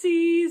this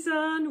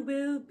season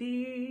will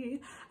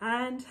be,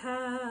 and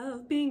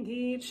helping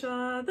each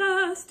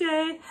other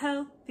stay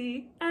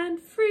healthy and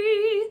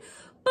free.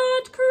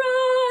 But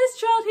Christ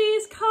child,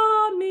 he's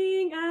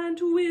coming, and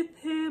with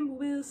him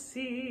we'll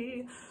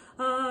see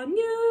a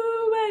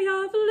new way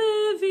of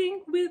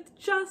living with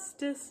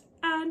justice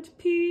and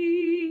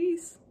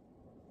peace.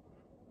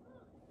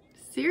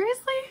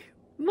 Seriously?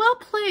 Well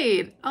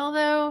played,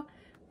 although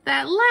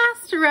that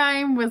last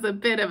rhyme was a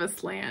bit of a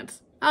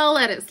slant. I'll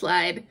let it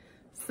slide,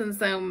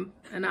 since I'm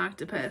an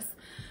octopus.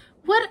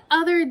 What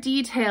other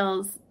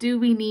details do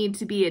we need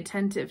to be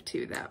attentive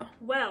to, though?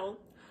 Well,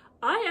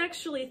 I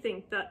actually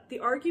think that the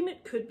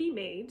argument could be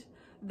made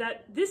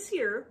that this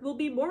year will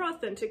be more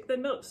authentic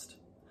than most.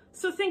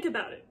 So think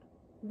about it.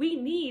 We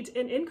need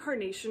an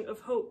incarnation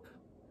of hope.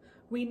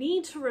 We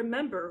need to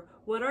remember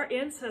what our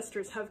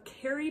ancestors have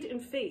carried in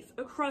faith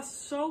across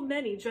so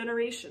many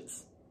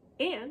generations.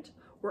 And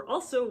we're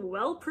also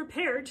well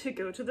prepared to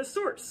go to the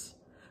source.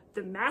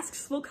 The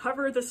masks will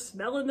cover the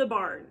smell in the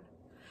barn.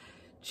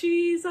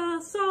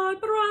 Jesus, our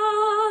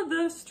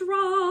brother,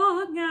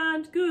 strong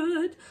and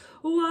good,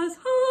 was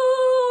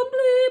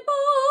humbly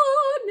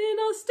born in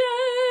a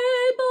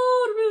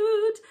stable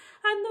rude,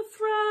 and the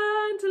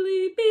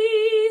friendly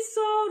beasts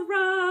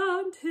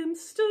around him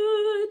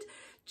stood.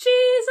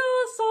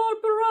 Jesus, our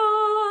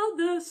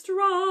brother,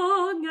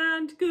 strong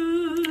and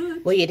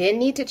good. Well, you didn't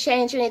need to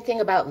change anything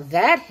about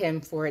that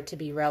hymn for it to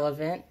be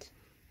relevant.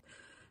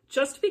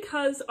 Just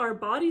because our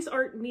bodies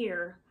aren't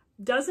near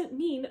doesn't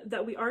mean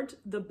that we aren't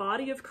the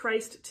body of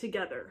Christ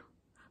together.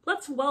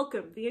 Let's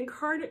welcome the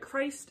incarnate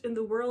Christ in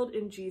the world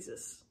in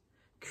Jesus,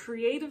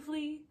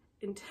 creatively,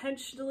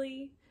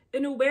 intentionally,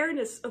 in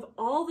awareness of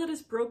all that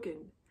is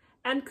broken,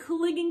 and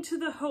clinging to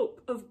the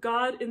hope of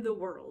God in the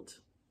world.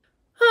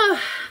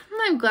 Oh,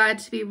 I'm glad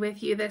to be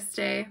with you this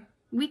day.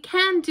 We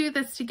can do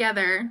this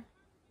together,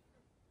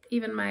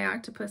 even my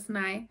octopus and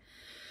I.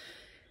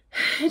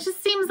 It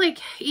just seems like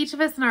each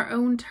of us in our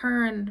own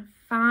turn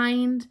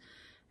find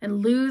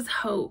and lose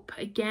hope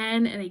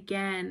again and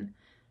again,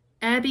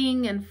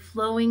 ebbing and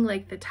flowing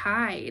like the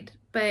tide.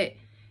 But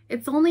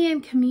it's only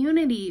in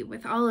community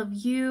with all of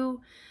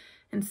you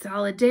and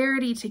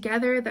solidarity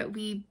together that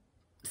we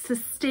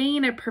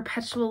sustain a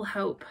perpetual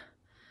hope.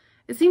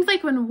 It seems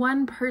like when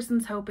one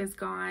person's hope is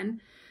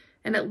gone,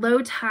 and at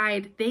low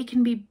tide, they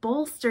can be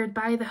bolstered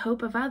by the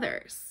hope of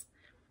others.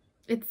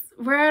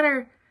 We're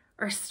at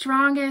our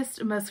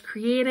strongest, most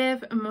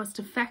creative, and most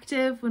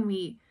effective when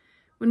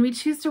we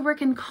choose to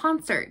work in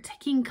concert,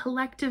 taking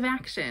collective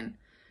action.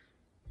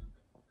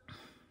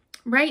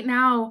 Right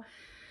now,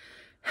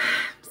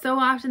 so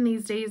often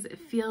these days, it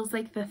feels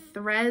like the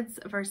threads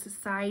of our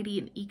society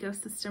and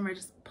ecosystem are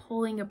just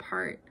pulling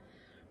apart.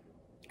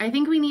 I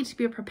think we need to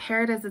be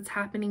prepared as it's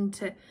happening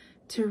to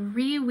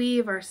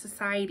reweave our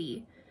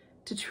society,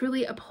 to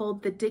truly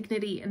uphold the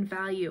dignity and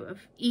value of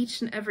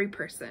each and every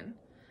person,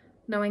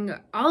 knowing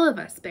that all of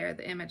us bear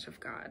the image of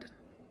God.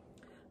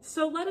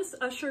 So let us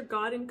usher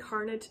God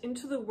incarnate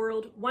into the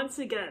world once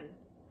again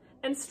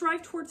and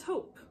strive towards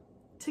hope,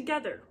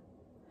 together.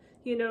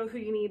 You know who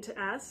you need to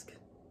ask?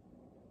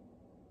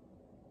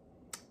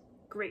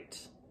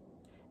 Great.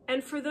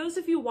 And for those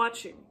of you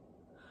watching,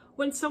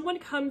 when someone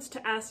comes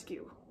to ask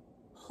you,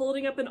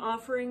 holding up an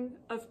offering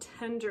of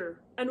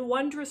tender and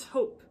wondrous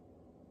hope,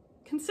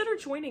 consider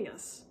joining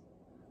us.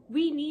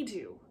 We need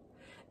you.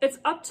 It's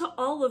up to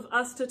all of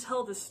us to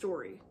tell this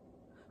story.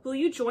 Will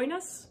you join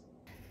us?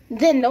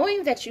 Then,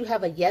 knowing that you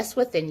have a yes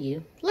within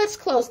you, let's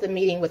close the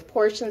meeting with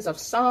portions of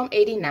Psalm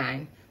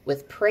 89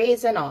 with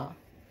praise and awe.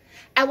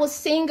 I will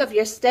sing of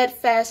your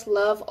steadfast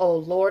love, O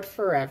Lord,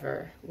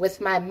 forever.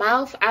 With my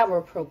mouth I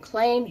will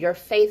proclaim your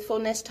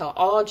faithfulness to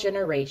all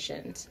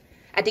generations.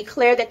 I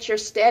declare that your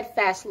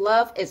steadfast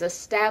love is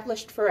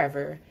established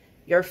forever.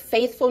 Your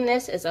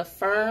faithfulness is as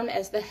firm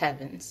as the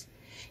heavens.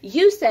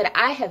 You said,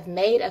 I have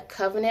made a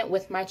covenant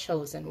with my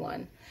chosen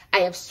one. I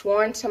have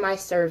sworn to my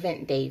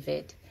servant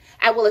David.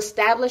 I will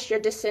establish your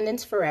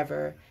descendants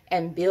forever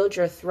and build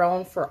your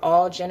throne for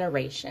all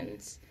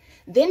generations.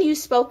 Then you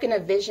spoke in a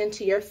vision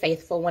to your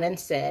faithful one and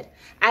said,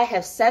 I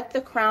have set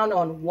the crown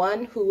on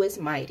one who is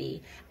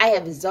mighty. I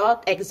have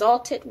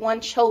exalted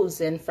one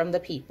chosen from the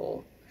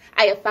people.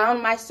 I have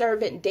found my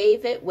servant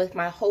David. With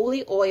my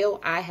holy oil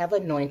I have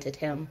anointed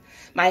him.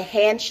 My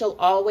hand shall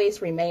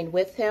always remain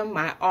with him.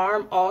 My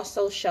arm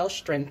also shall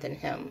strengthen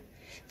him.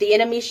 The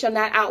enemy shall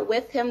not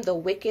outwit him. The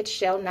wicked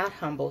shall not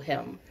humble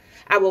him.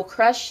 I will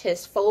crush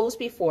his foes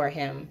before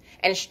him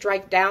and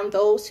strike down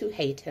those who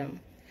hate him.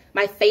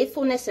 My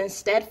faithfulness and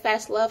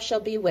steadfast love shall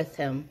be with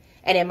him,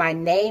 and in my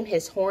name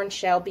his horn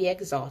shall be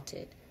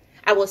exalted.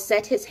 I will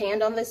set his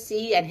hand on the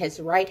sea and his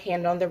right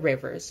hand on the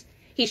rivers.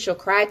 He shall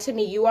cry to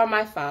me, you are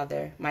my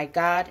Father, my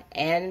God,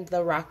 and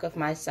the rock of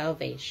my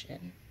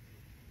salvation.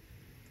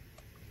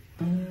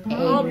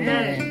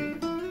 Amen.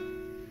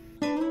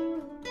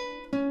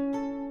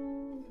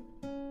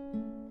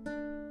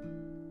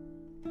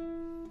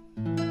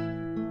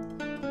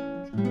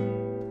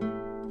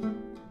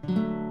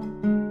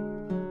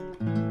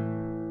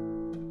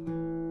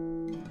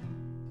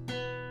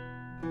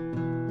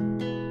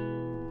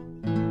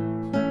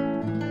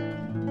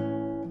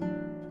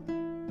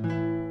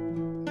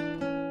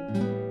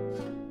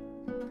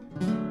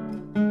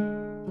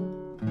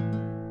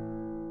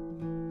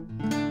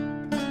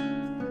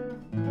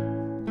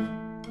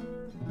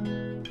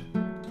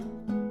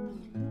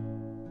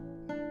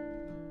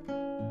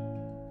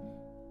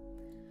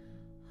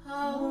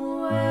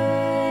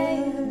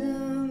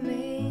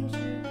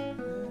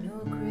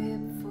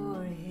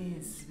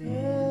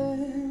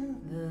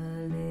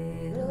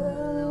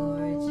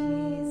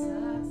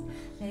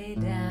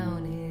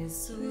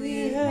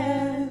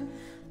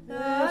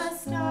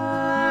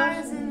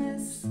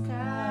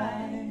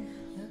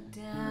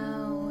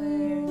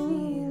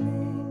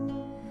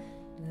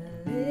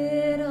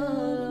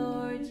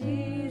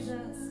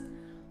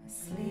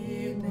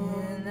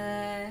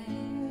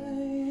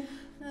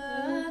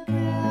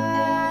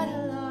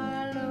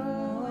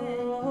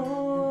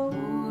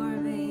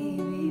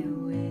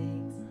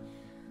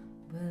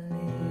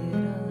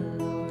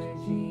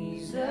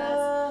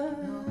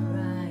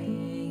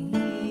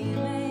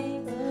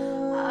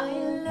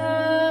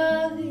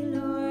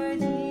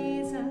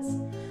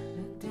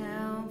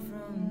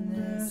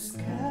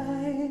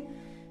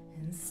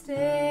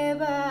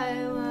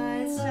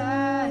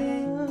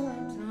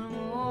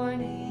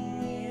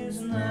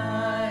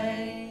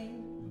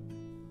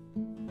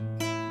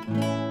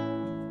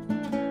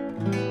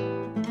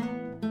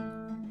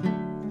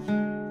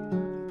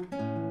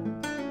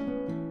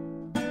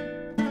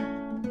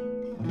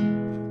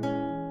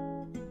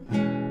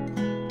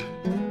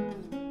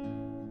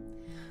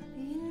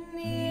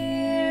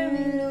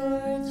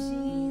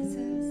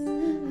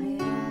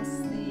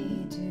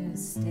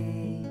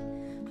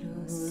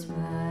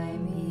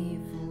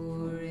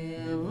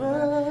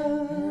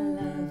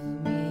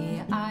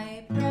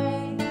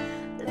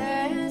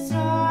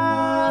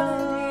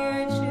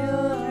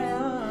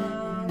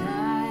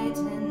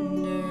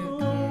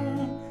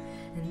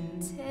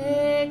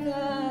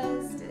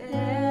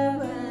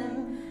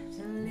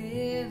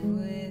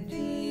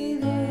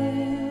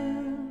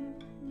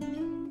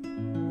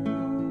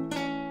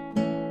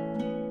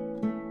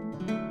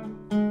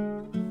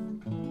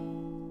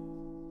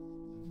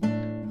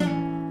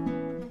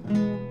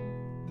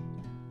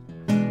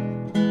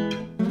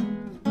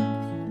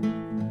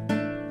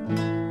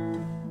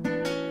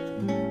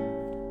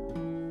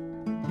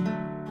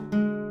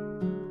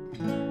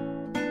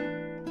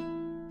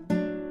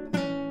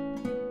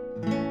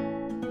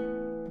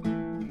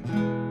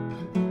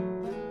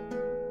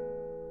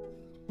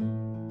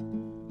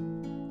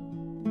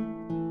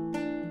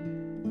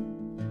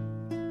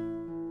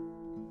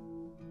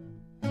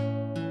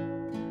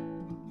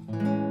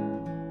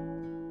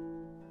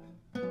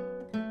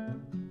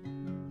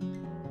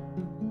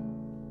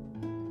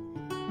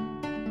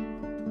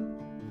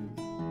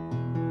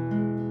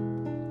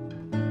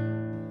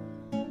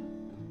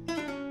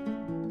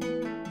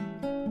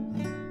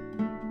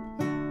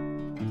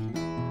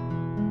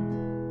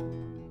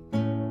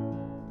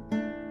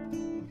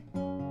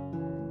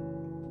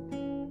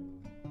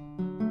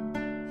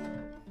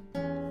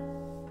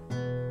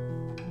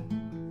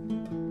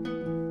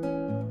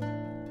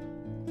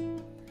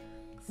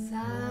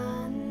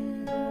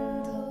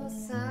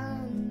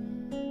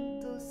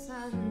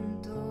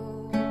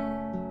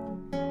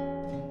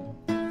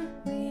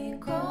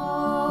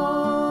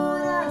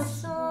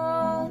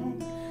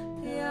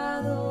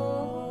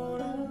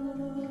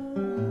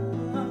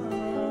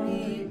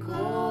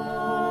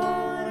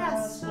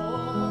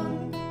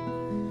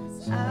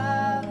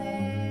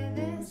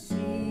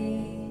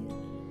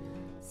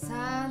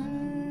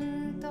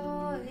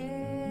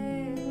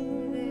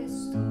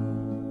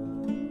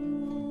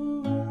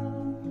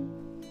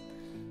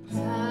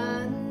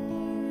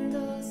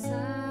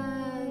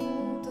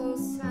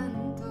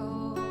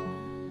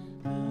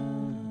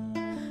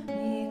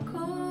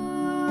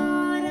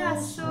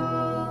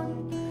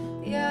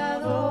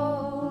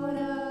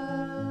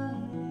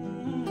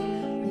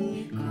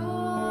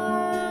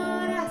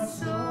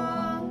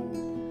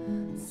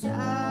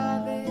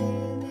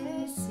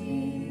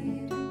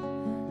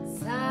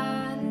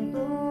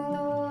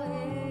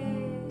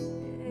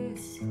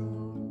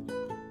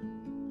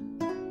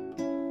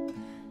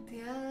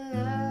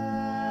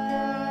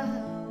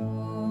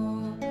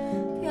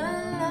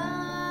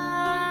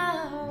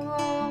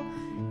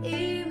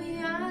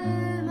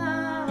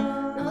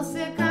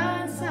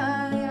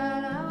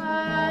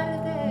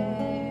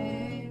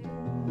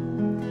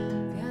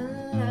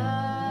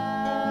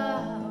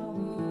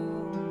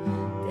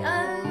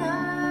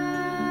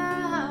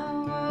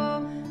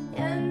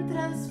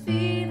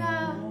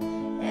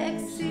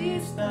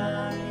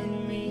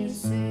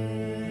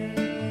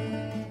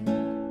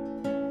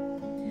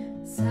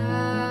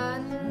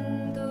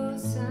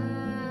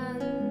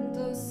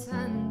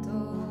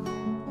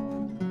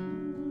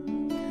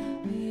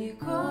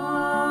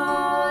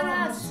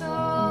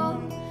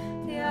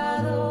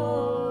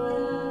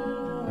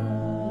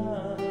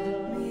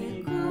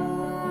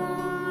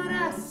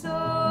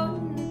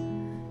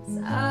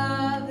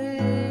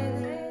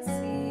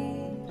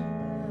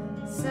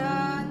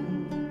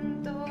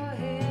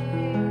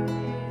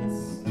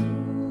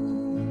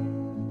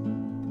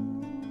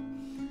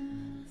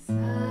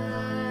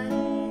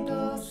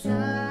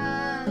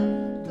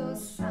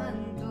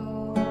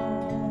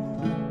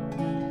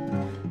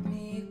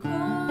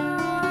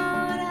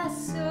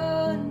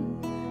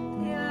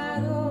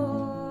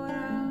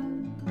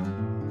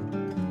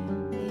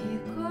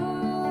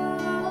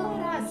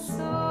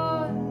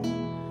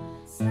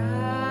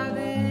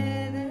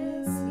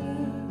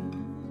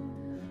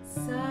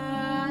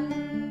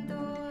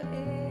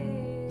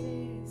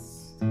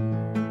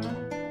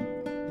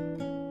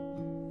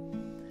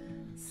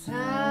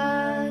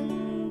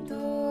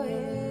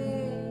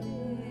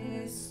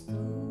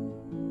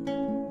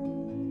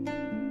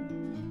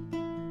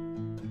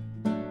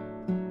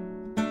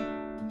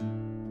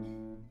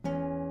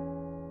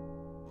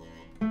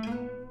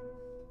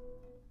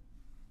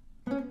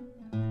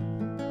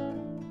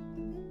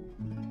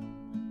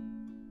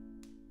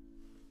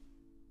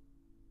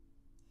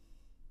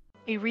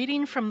 A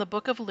reading from the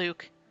book of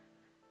Luke,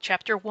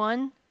 chapter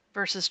 1,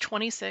 verses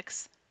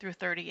 26 through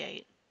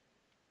 38.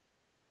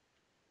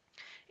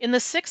 In the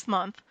 6th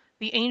month,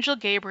 the angel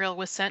Gabriel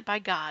was sent by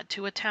God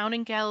to a town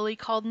in Galilee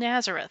called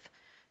Nazareth,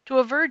 to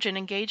a virgin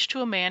engaged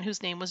to a man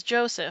whose name was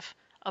Joseph,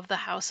 of the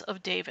house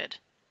of David.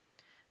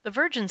 The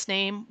virgin's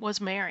name was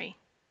Mary.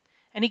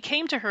 And he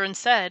came to her and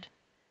said,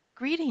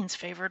 "Greetings,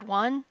 favored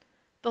one,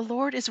 the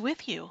Lord is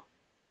with you."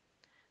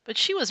 But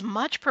she was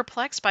much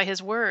perplexed by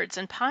his words,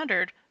 and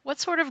pondered what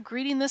sort of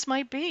greeting this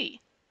might be.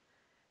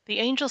 The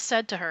angel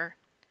said to her,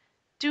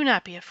 "Do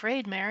not be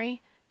afraid,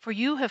 Mary, for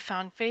you have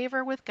found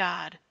favor with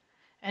God.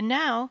 And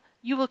now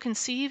you will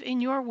conceive in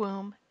your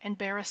womb and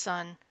bear a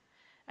son,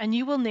 and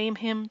you will name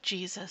him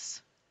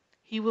Jesus.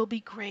 He will be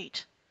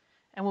great,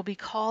 and will be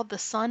called the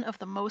Son of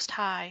the Most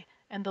High,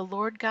 and the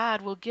Lord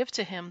God will give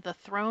to him the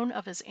throne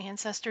of his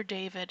ancestor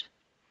David.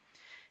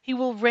 He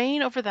will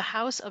reign over the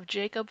house of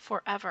Jacob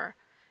forever,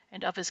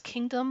 and of his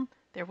kingdom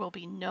there will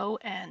be no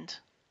end."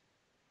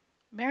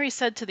 Mary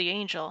said to the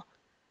angel,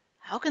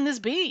 "How can this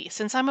be,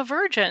 since I'm a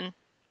virgin?"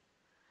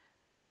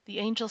 The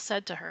angel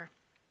said to her,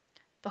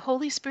 "The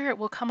Holy Spirit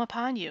will come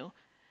upon you,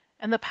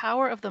 and the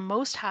power of the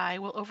Most High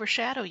will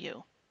overshadow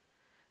you.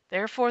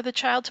 Therefore the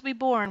child to be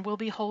born will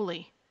be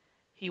holy.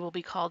 He will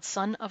be called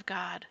Son of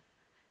God.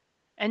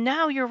 And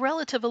now your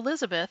relative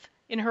Elizabeth,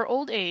 in her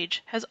old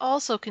age, has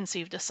also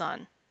conceived a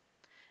son.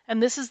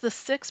 And this is the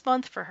 6th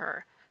month for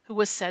her, who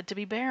was said to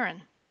be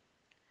barren.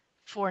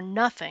 For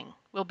nothing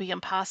will be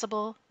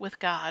impossible with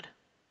God."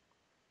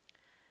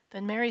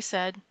 Then Mary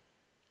said,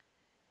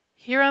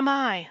 "Here am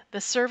I,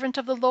 the servant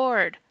of the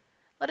Lord.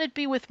 Let it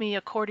be with me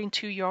according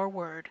to your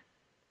word."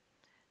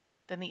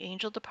 Then the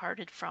angel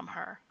departed from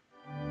her.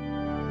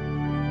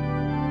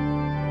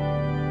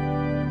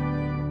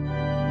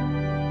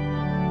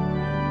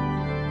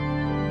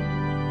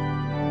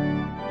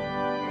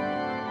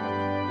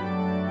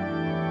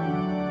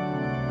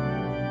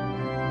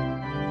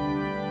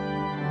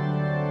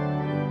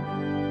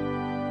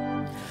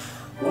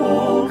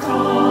 Oh,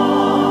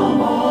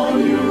 come, all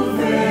you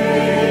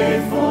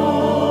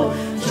faithful,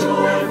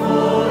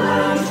 joyful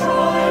and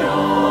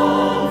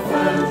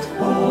triumphant.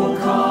 Oh,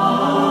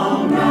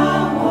 come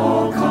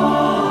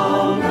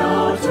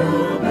now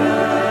to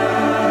Bethlehem.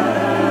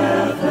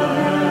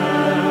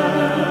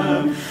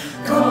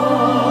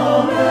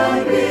 Come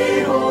and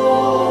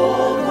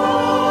behold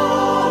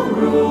the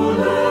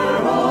ruler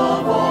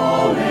of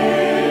all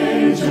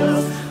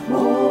ages.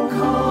 Oh,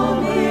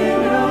 come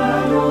in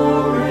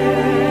adoration.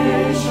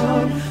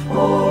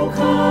 Oh,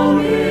 come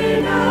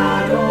in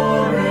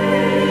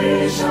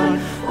adoration.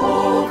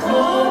 Oh,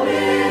 come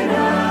in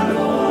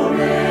adoration.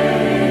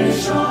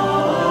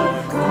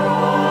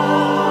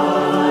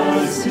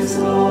 Christ is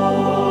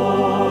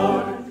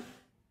Lord.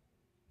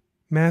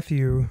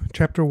 Matthew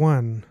chapter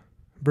 1,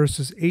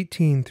 verses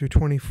 18 through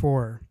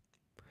 24.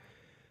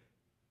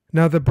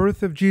 Now the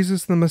birth of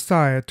Jesus the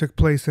Messiah took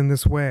place in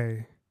this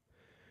way.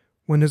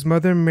 When his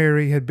mother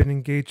Mary had been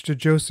engaged to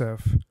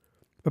Joseph,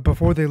 but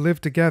before they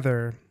lived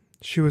together,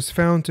 she was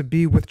found to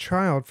be with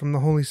child from the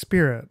Holy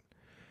Spirit.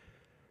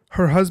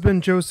 Her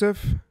husband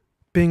Joseph,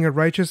 being a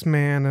righteous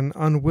man and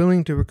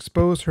unwilling to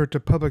expose her to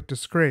public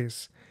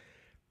disgrace,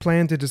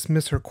 planned to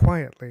dismiss her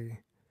quietly.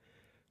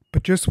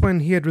 But just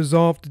when he had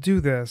resolved to do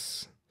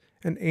this,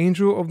 an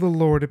angel of the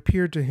Lord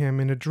appeared to him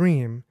in a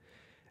dream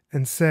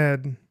and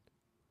said,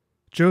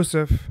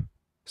 "Joseph,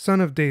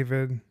 son of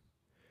David,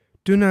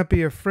 do not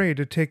be afraid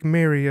to take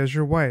Mary as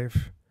your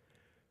wife,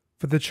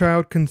 for the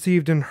child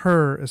conceived in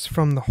her is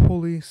from the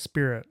Holy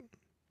Spirit.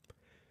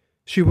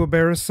 She will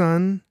bear a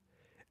son,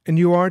 and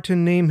you are to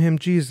name him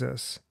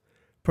Jesus,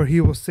 for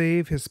he will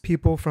save his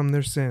people from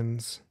their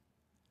sins."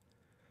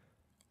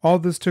 All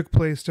this took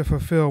place to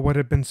fulfill what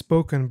had been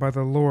spoken by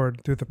the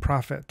Lord through the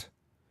prophet.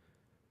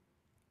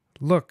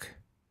 "Look,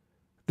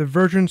 the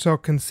virgin shall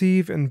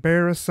conceive and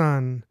bear a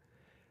son,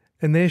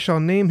 and they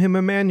shall name him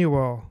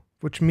Emmanuel,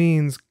 which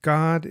means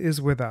God is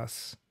with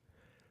us."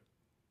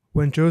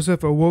 When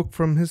Joseph awoke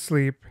from his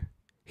sleep,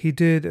 he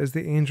did as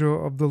the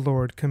angel of the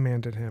Lord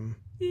commanded him.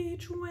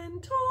 Each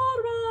winter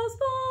as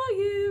the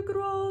year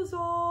grows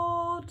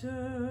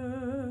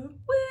older,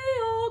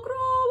 we all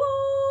grow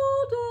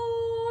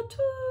older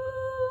too.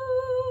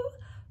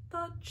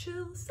 The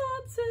chill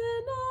sets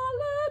in a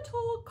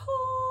little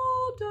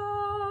colder,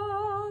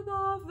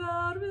 the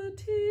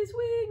verities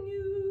we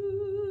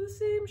knew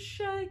seem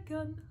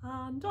shaken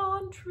and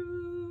untrue.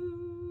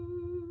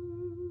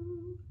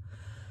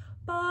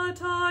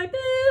 But I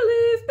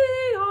believe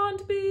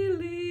beyond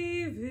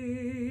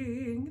believing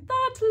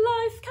that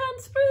life can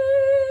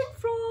spring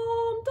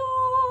from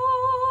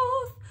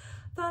death,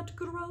 that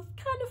growth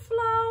can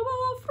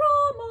flower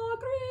from our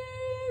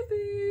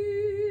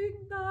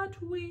grieving, that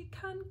we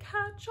can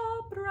catch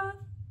our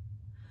breath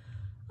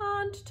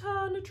and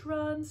turn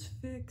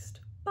transfixed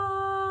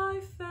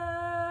by faith.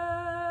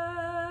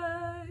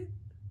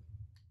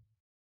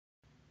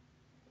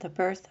 The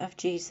birth of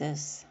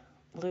Jesus,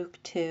 Luke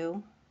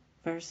 2,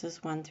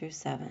 verses 1 through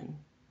 7.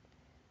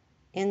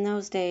 In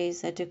those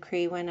days a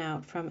decree went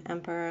out from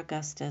Emperor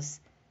Augustus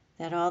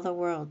that all the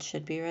world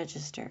should be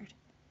registered.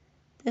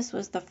 This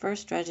was the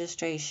first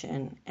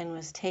registration and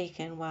was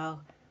taken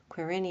while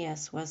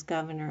Quirinius was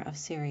governor of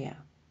Syria.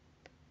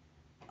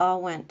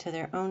 All went to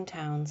their own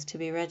towns to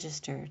be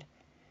registered.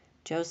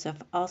 Joseph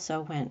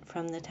also went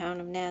from the town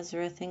of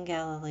Nazareth in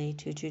Galilee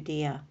to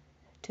Judea,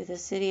 to the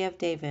city of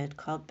David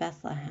called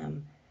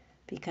Bethlehem,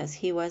 because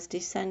he was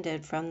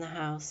descended from the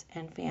house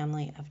and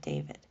family of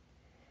David.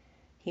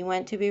 He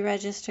went to be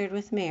registered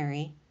with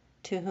Mary,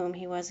 to whom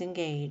he was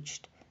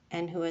engaged,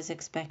 and who was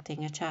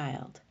expecting a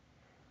child.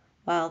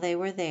 While they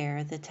were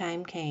there, the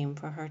time came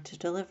for her to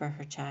deliver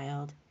her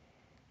child,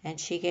 and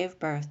she gave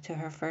birth to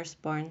her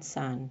firstborn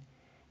son,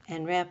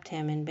 and wrapped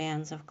him in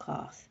bands of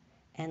cloth,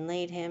 and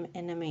laid him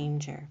in a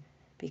manger,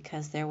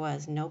 because there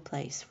was no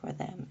place for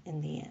them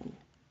in the inn.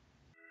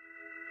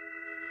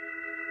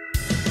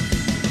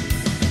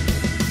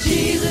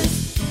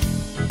 Jesus,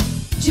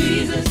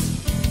 Jesus,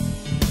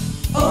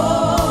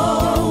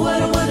 oh, what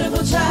a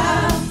wonderful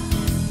child.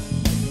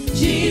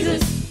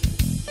 Jesus,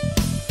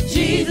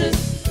 Jesus,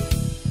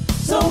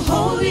 so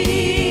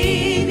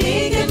holy,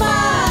 big and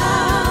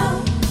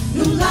mild.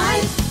 New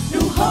life,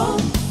 new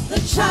hope, the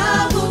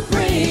child will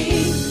bring.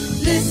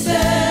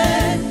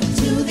 Listen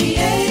to the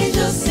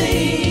angels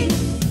sing.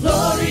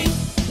 Glory,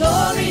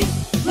 glory,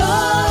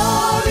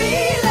 glory,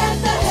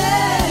 let the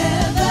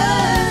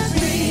heavens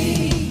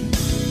ring.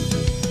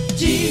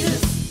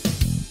 Jesus,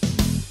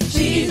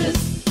 Jesus,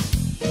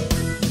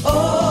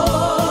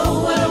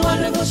 oh, what a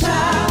wonderful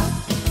child.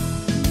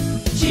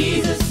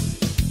 Jesus,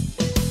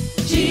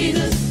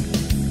 Jesus,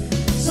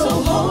 so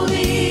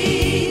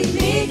holy,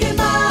 big and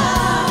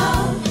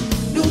mild.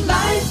 New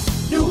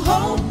life, new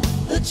hope,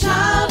 the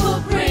child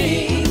will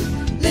bring.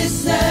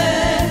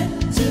 Listen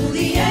to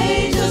the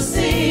angels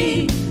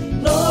sing.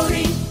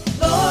 Glory,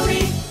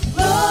 glory,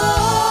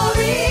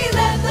 glory,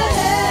 let the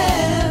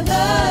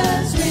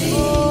heavens ring.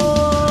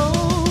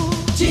 Oh,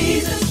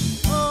 Jesus,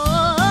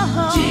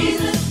 oh,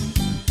 Jesus,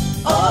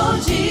 oh,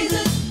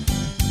 Jesus,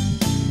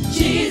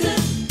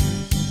 Jesus,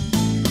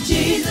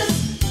 Jesus,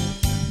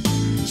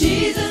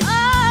 Jesus,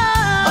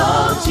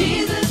 oh,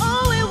 Jesus,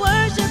 oh, we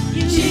worship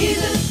you,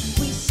 Jesus,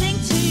 we sing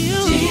to you,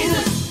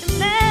 Jesus,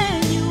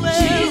 Emmanuel,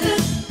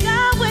 Jesus,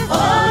 God with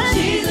us,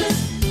 Jesus,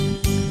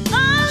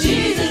 oh,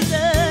 Jesus,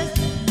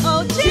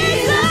 oh,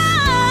 Jesus,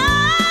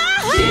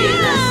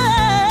 Jesus,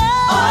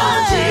 oh,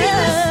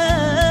 Jesus,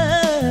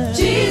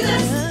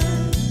 Jesus,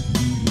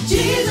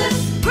 Jesus,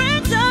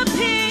 Prince of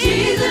Peace,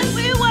 Jesus,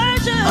 we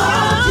worship you,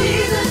 oh,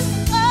 Jesus,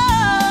 oh,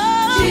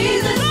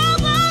 Jesus,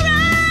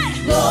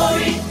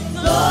 glory,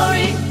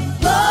 glory,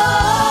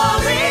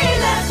 glory,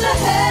 let the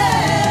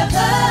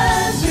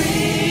heavens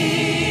ring.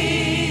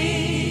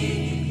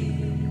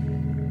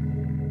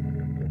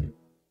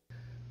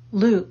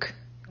 Luke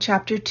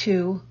chapter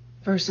 2,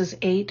 verses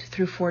 8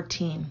 through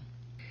 14.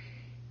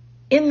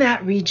 In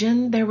that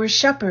region there were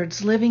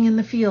shepherds living in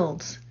the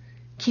fields,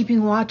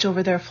 keeping watch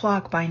over their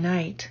flock by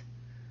night.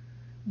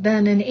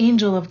 Then an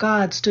angel of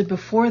God stood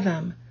before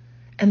them,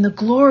 and the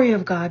glory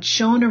of God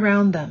shone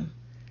around them,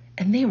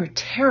 and they were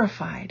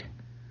terrified.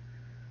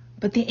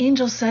 But the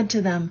angel said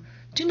to them,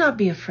 "Do not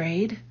be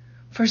afraid,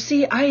 for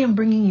see, I am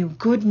bringing you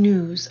good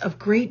news of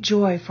great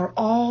joy for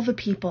all the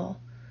people.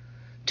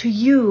 To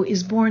you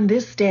is born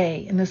this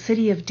day in the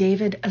city of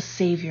David a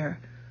Savior,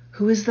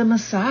 who is the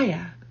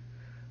Messiah,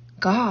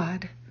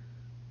 God.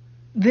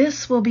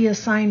 This will be a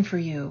sign for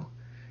you.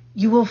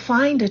 You will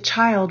find a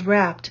child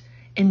wrapped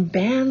in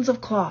bands of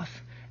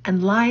cloth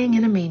and lying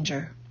in a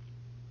manger."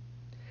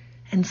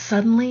 And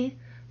suddenly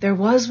there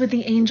was with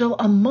the angel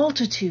a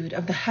multitude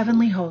of the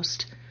heavenly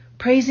host,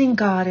 praising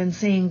God and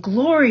saying,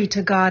 "Glory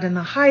to God in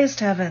the highest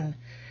heaven,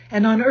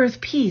 and on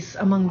earth peace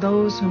among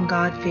those whom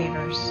God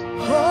favors."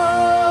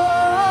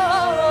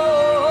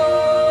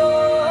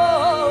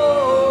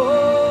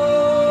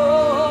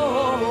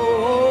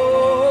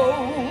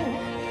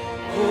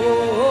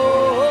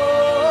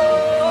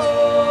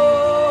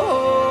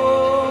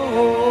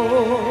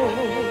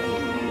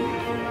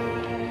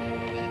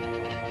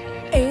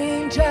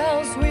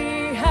 Angels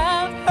we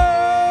have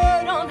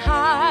heard on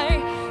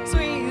high,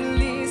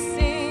 sweetly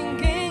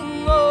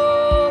singing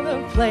o'er the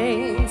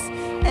plains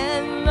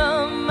and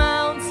the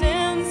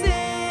mountains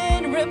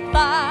in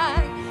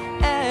reply,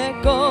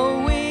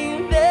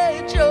 echoing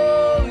their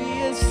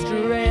joyous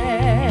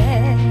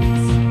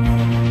strains.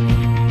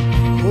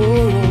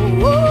 Oh,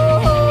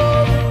 oh,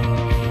 oh.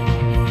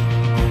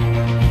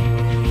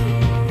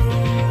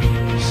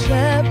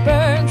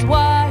 Shepherds,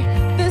 why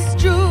this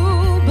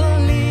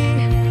jubilee?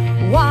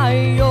 Why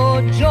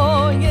your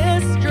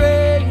joyous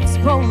strains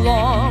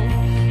prolong?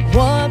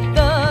 What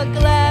the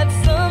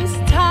gladsome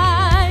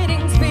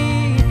tidings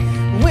be?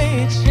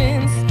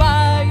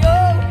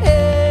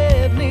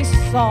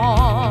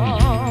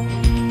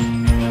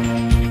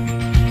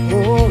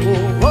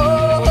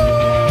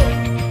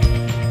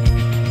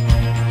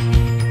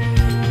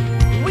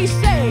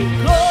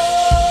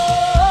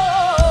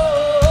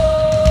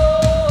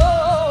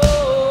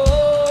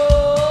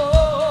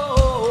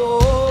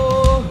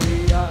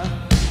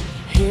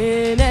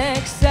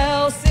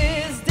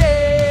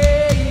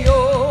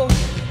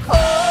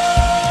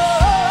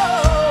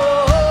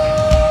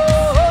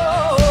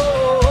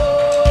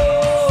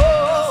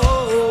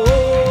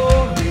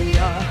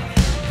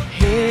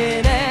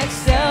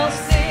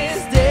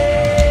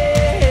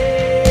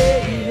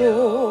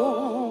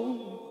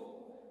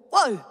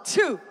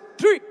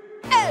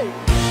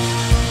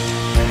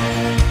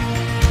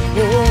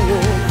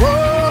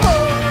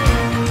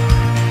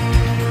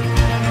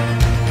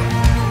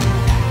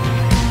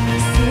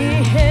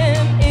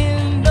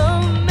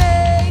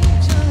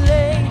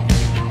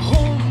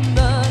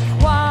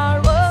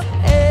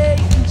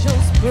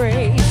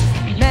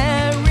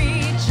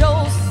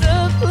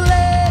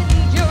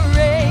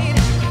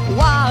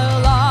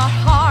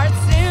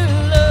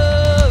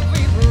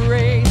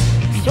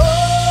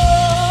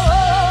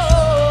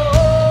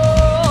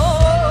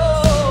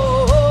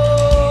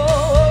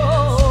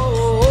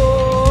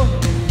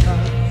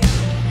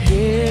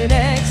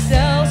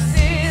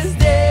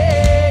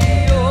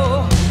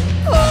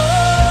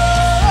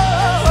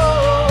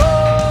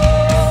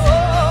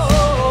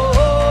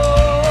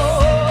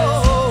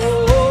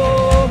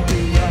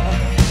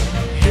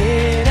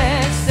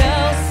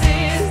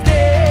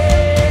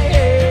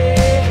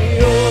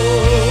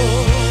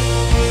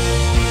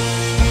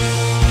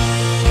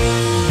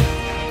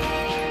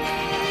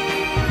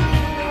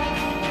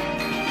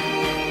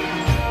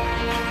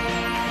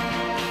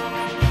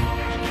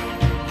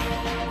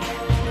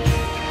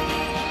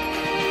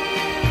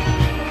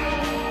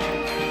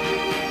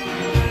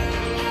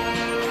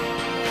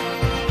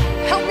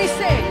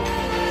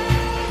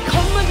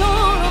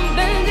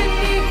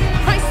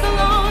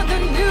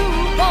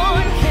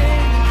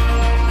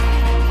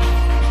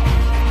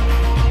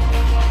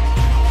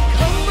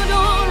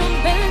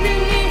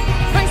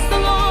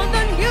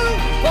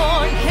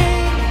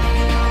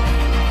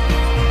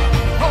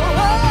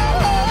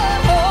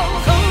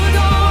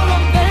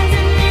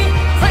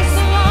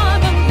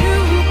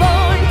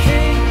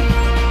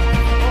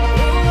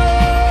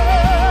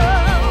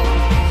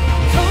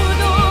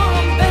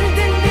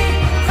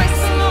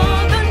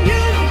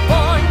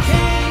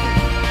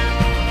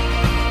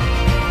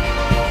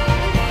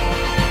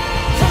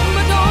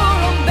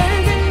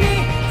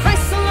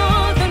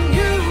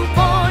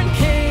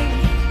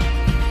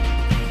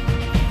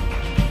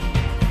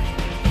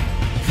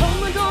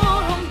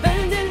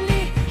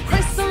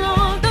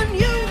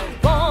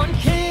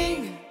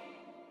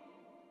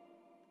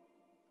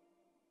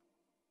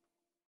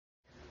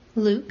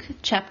 Luke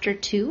chapter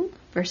 2,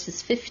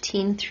 verses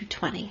 15 through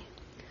 20.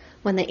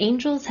 When the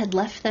angels had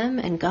left them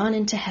and gone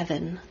into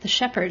heaven, the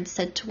shepherds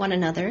said to one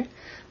another,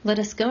 "Let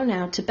us go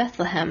now to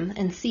Bethlehem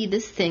and see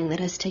this thing that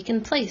has taken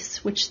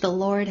place, which the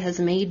Lord has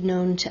made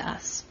known to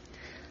us."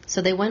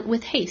 So they went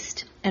with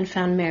haste and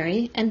found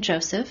Mary and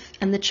Joseph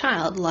and the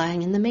child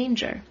lying in the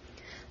manger.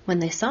 When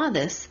they saw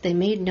this, they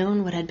made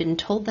known what had been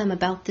told them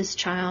about this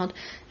child,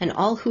 and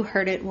all who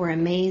heard it were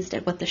amazed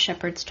at what the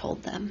shepherds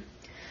told them.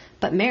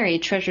 But Mary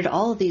treasured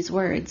all these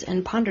words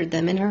and pondered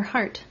them in her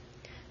heart.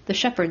 The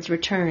shepherds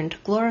returned,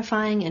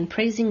 glorifying and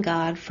praising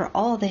God for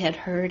all they had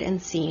heard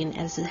and seen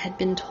as it had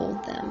been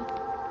told them.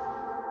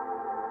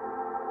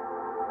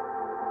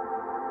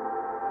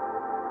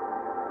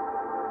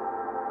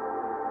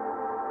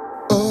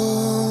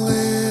 Oh,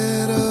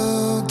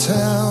 little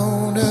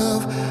town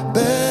of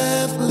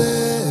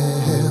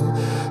Bethlehem,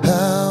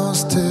 how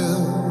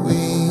still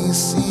we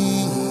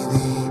see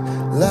thee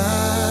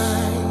lie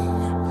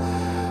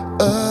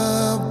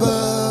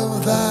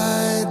above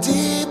thy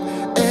deep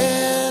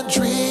and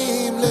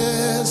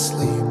dreamless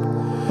sleep.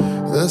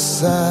 The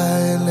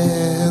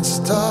silent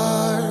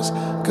stars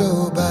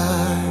go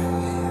by,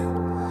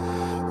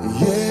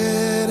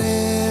 yet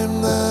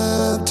in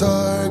the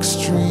dark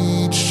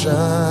street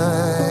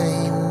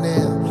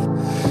shineth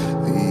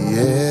the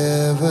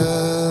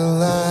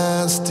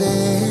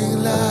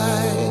everlasting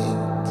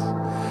light.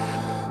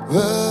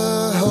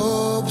 The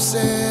hopes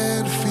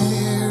and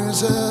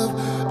fears of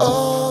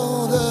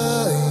all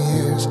the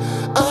years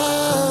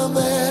are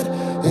met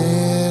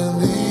in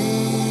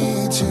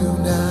thee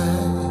tonight.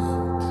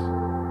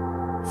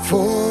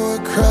 For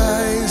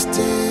Christ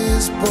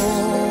is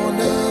born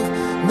of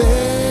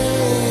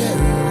Mary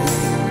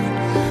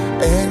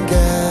and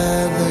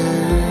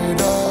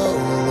gathered all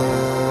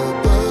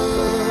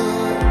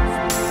above.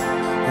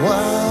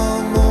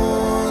 While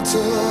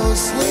mortals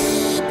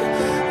sleep,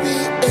 the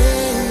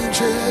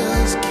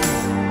angels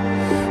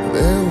keep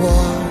their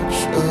watch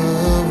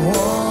of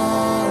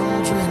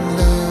wandering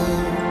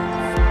love.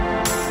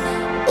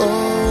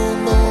 Oh,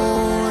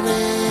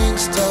 morning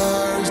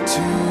stars together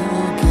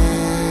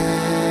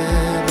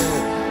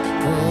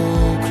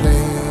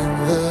proclaim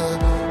the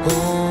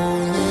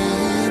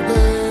holy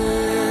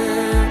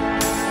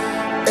birth,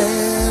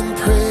 and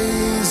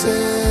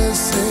praises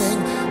sing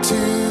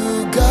to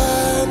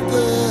God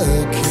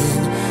the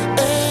King,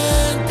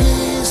 and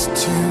peace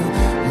to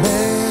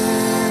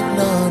men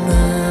on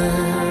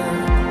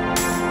earth.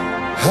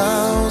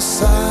 How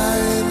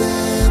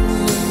silently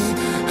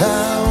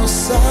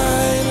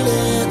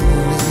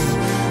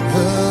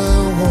the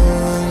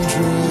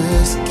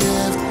wondrous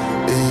gift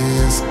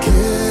is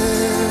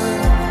given.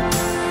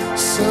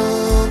 So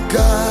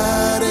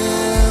God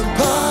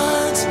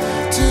imparts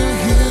to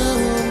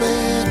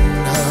human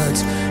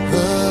hearts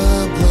the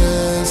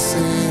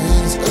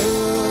blessings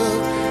of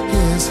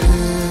his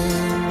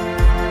hand.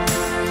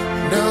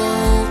 No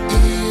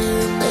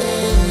ear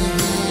may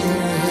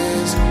hear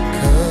his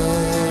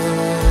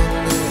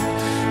coming,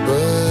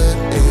 but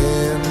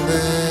in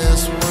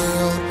this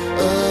world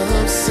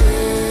of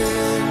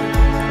sin,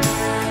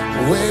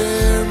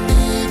 where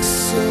meek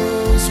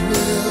souls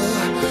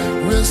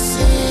will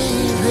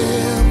receive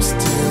him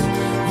still,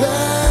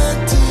 that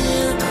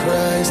dear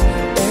Christ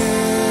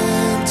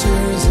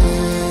enters in.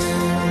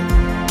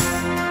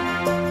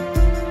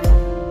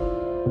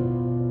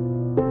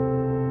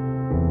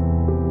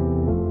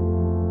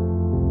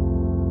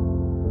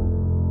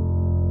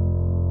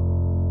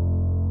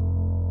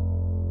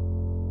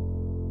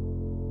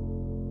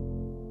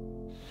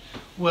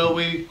 Well,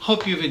 we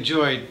hope you've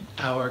enjoyed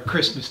our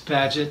Christmas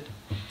pageant.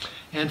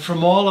 And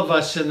from all of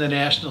us in the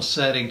national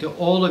setting, to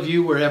all of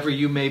you wherever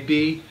you may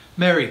be,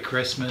 Merry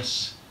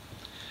Christmas.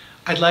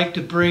 I'd like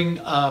to bring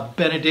a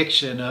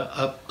benediction,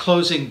 a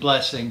closing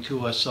blessing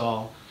to us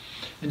all.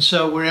 And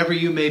so wherever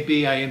you may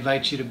be, I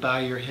invite you to bow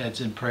your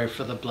heads in prayer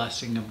for the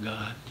blessing of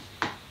God.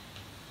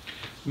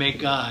 May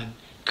God,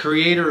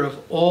 creator of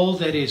all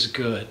that is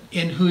good,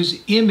 in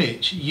whose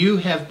image you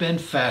have been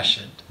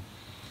fashioned,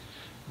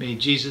 may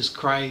Jesus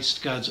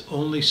Christ, God's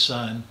only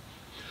Son,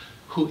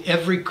 who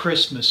every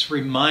Christmas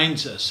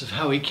reminds us of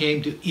how he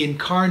came to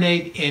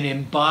incarnate and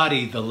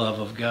embody the love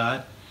of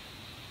God,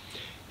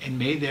 and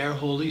may their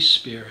Holy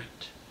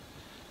Spirit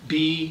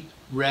be,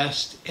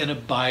 rest, and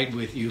abide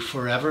with you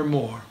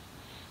forevermore,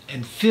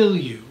 and fill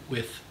you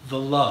with the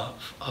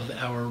love of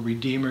our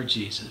Redeemer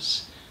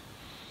Jesus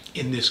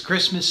in this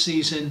Christmas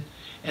season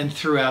and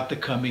throughout the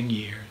coming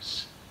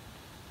years.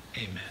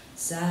 Amen.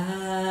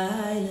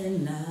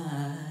 Silent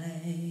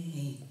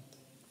night,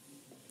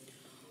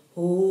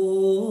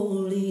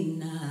 holy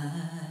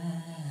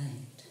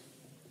night,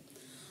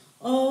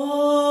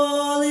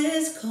 all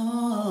is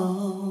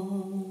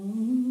calm,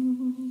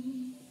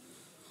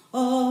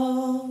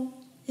 all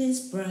is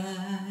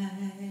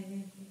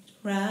bright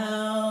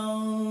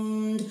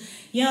round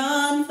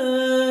yon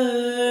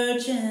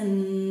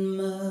virgin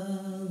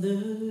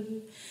mother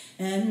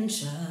and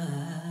child.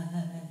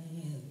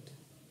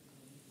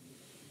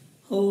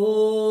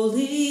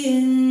 Holy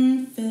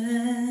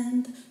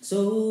infant,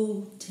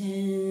 so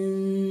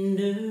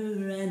tender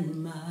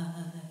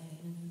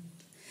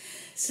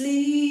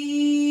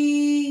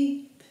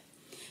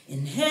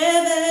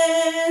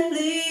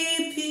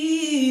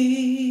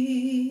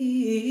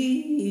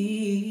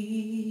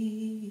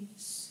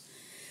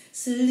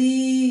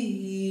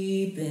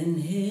Sleep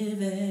in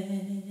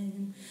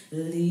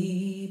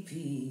heavenly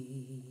peace.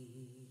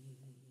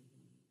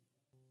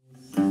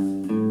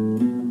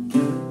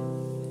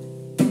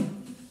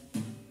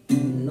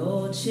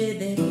 Noche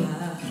de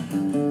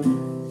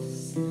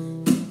paz,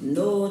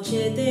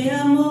 noche de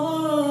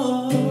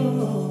amor,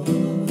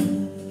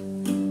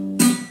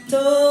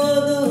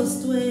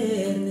 todos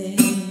duermen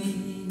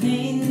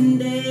en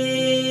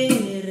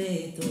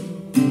derredor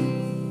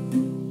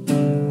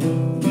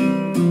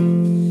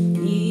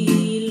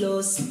y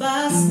los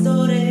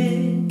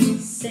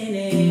pastores en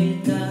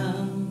el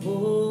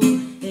campo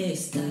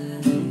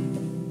están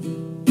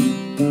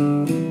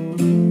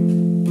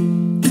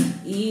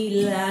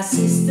y las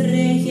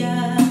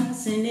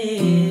estrellas en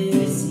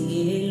el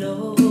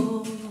cielo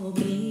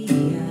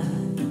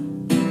brillan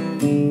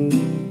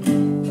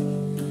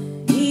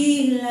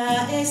y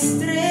la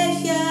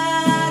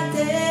estrella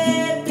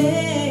de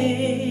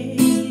Belén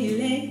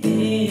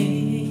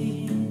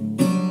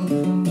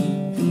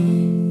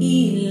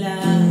y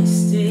la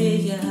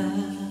estrella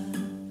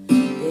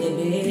de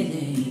Belén.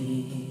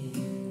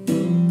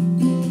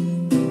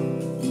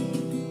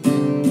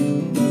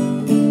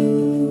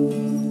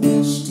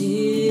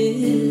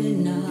 Stille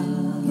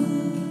Nacht,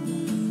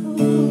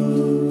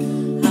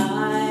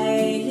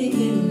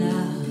 heilige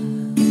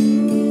Nacht,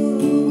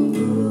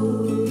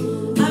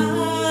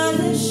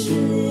 alles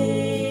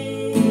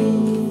schläft,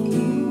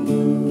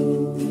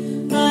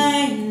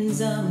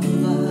 einsam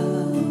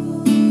war,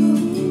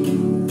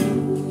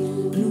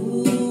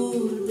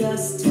 nur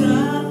das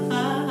Traum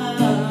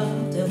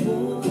der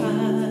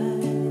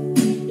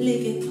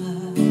heilige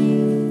Paz.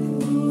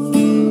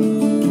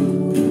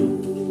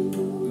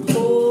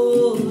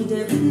 Oh,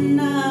 der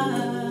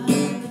Nacht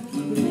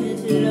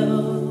mit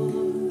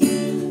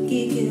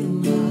logigem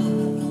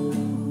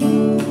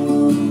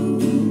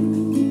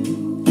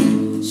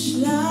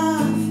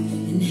Schlaf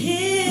in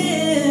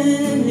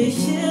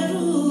himmlischer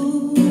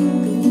Ruhe,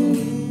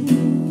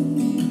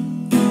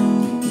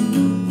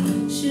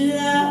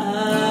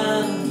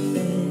 Schlaf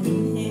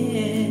in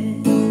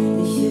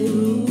himmlischer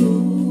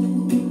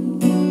Ruhe,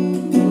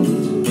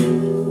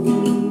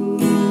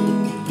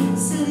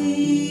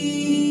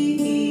 sleep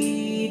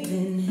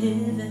in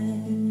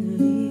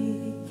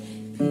heavenly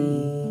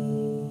peace.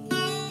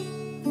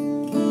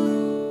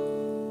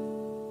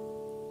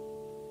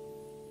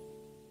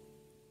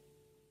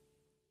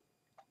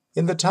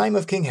 In the time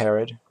of King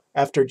Herod,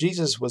 after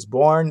Jesus was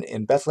born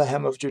in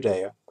Bethlehem of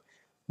Judea,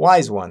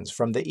 wise ones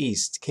from the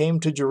east came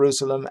to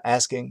Jerusalem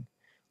asking,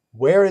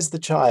 "Where is the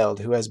child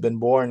who has been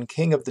born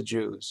King of the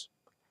Jews?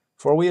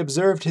 For we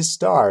observed his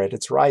star at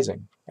its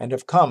rising, and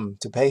have come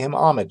to pay him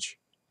homage."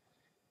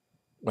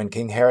 When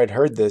King Herod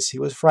heard this, he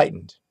was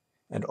frightened,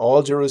 and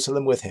all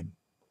Jerusalem with him.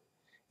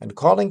 And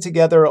calling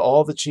together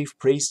all the chief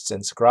priests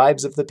and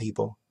scribes of the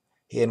people,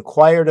 he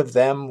inquired of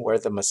them where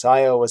the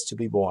Messiah was to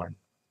be born.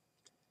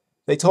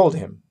 They told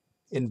him,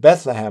 "In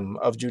Bethlehem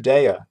of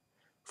Judea,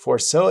 for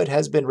so it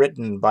has been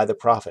written by the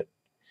prophet,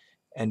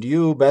 and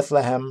you,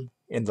 Bethlehem,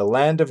 in the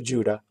land of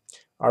Judah,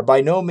 are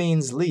by no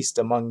means least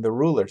among the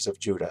rulers of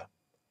Judah.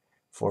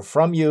 For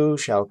from you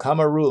shall come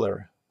a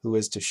ruler who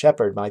is to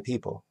shepherd my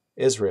people,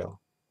 Israel."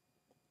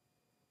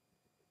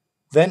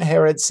 Then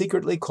Herod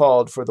secretly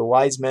called for the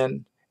wise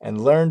men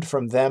and learned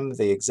from them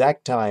the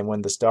exact time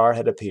when the star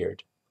had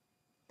appeared.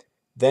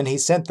 Then he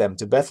sent them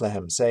to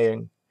Bethlehem,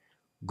 saying,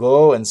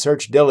 "Go and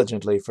search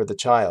diligently for the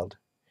child,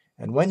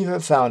 and when you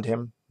have found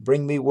him,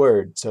 bring me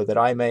word, so that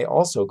I may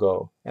also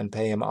go and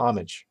pay him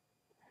homage."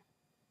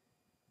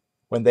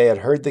 When they had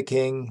heard the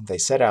king, they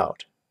set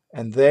out,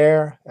 and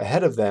there,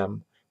 ahead of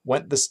them,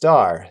 went the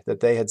star that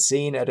they had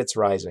seen at its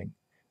rising,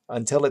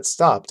 until it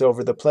stopped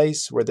over the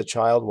place where the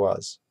child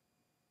was.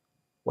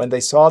 When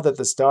they saw that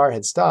the star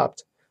had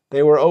stopped,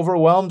 they were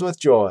overwhelmed with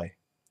joy.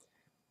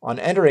 On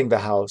entering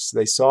the house,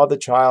 they saw the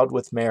child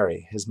with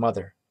Mary, his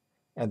mother,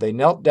 and they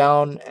knelt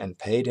down and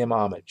paid him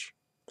homage.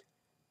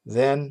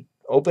 Then,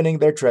 opening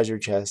their treasure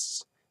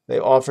chests, they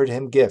offered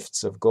him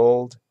gifts of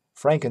gold,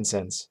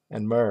 frankincense,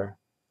 and myrrh.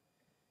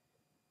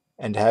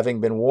 And having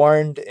been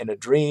warned in a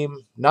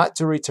dream not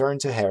to return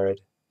to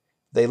Herod,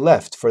 they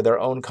left for their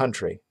own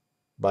country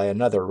by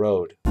another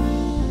road.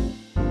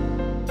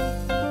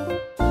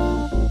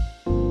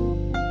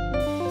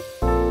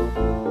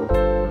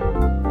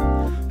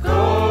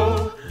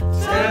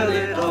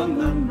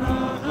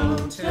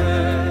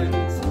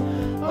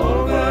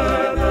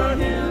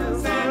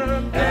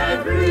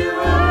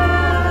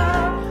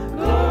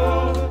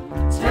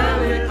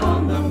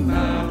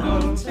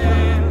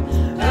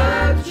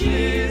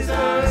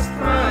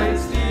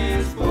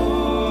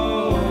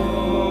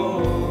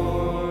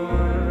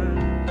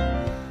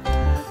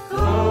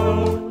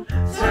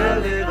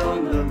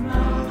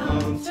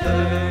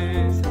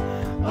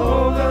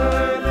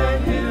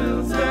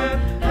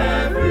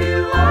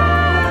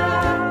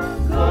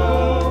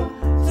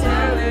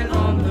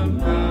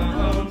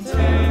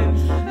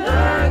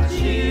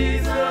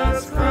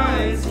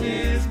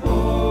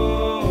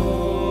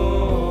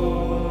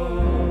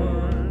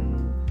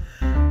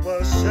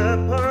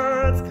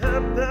 Shepherds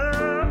kept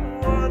their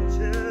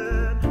watches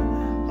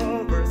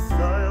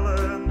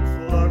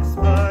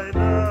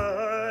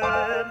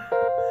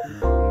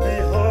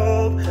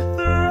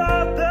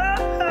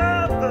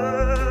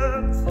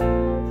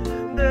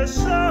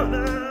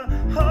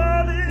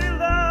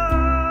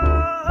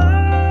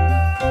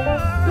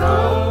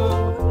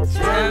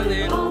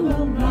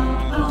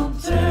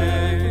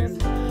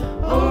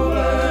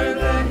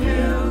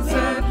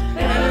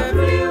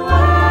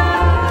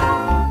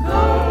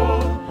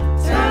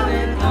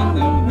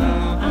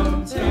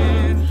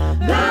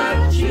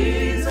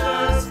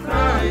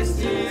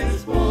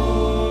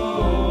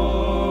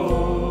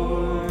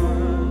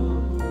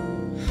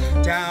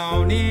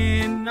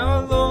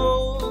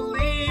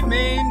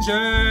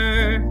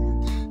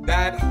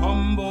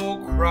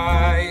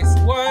Christ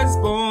was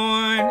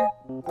born,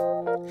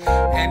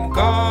 and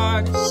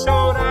God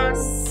showed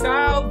us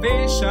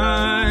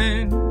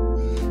salvation,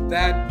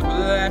 that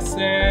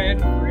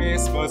blessed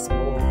Christmas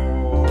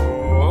morn.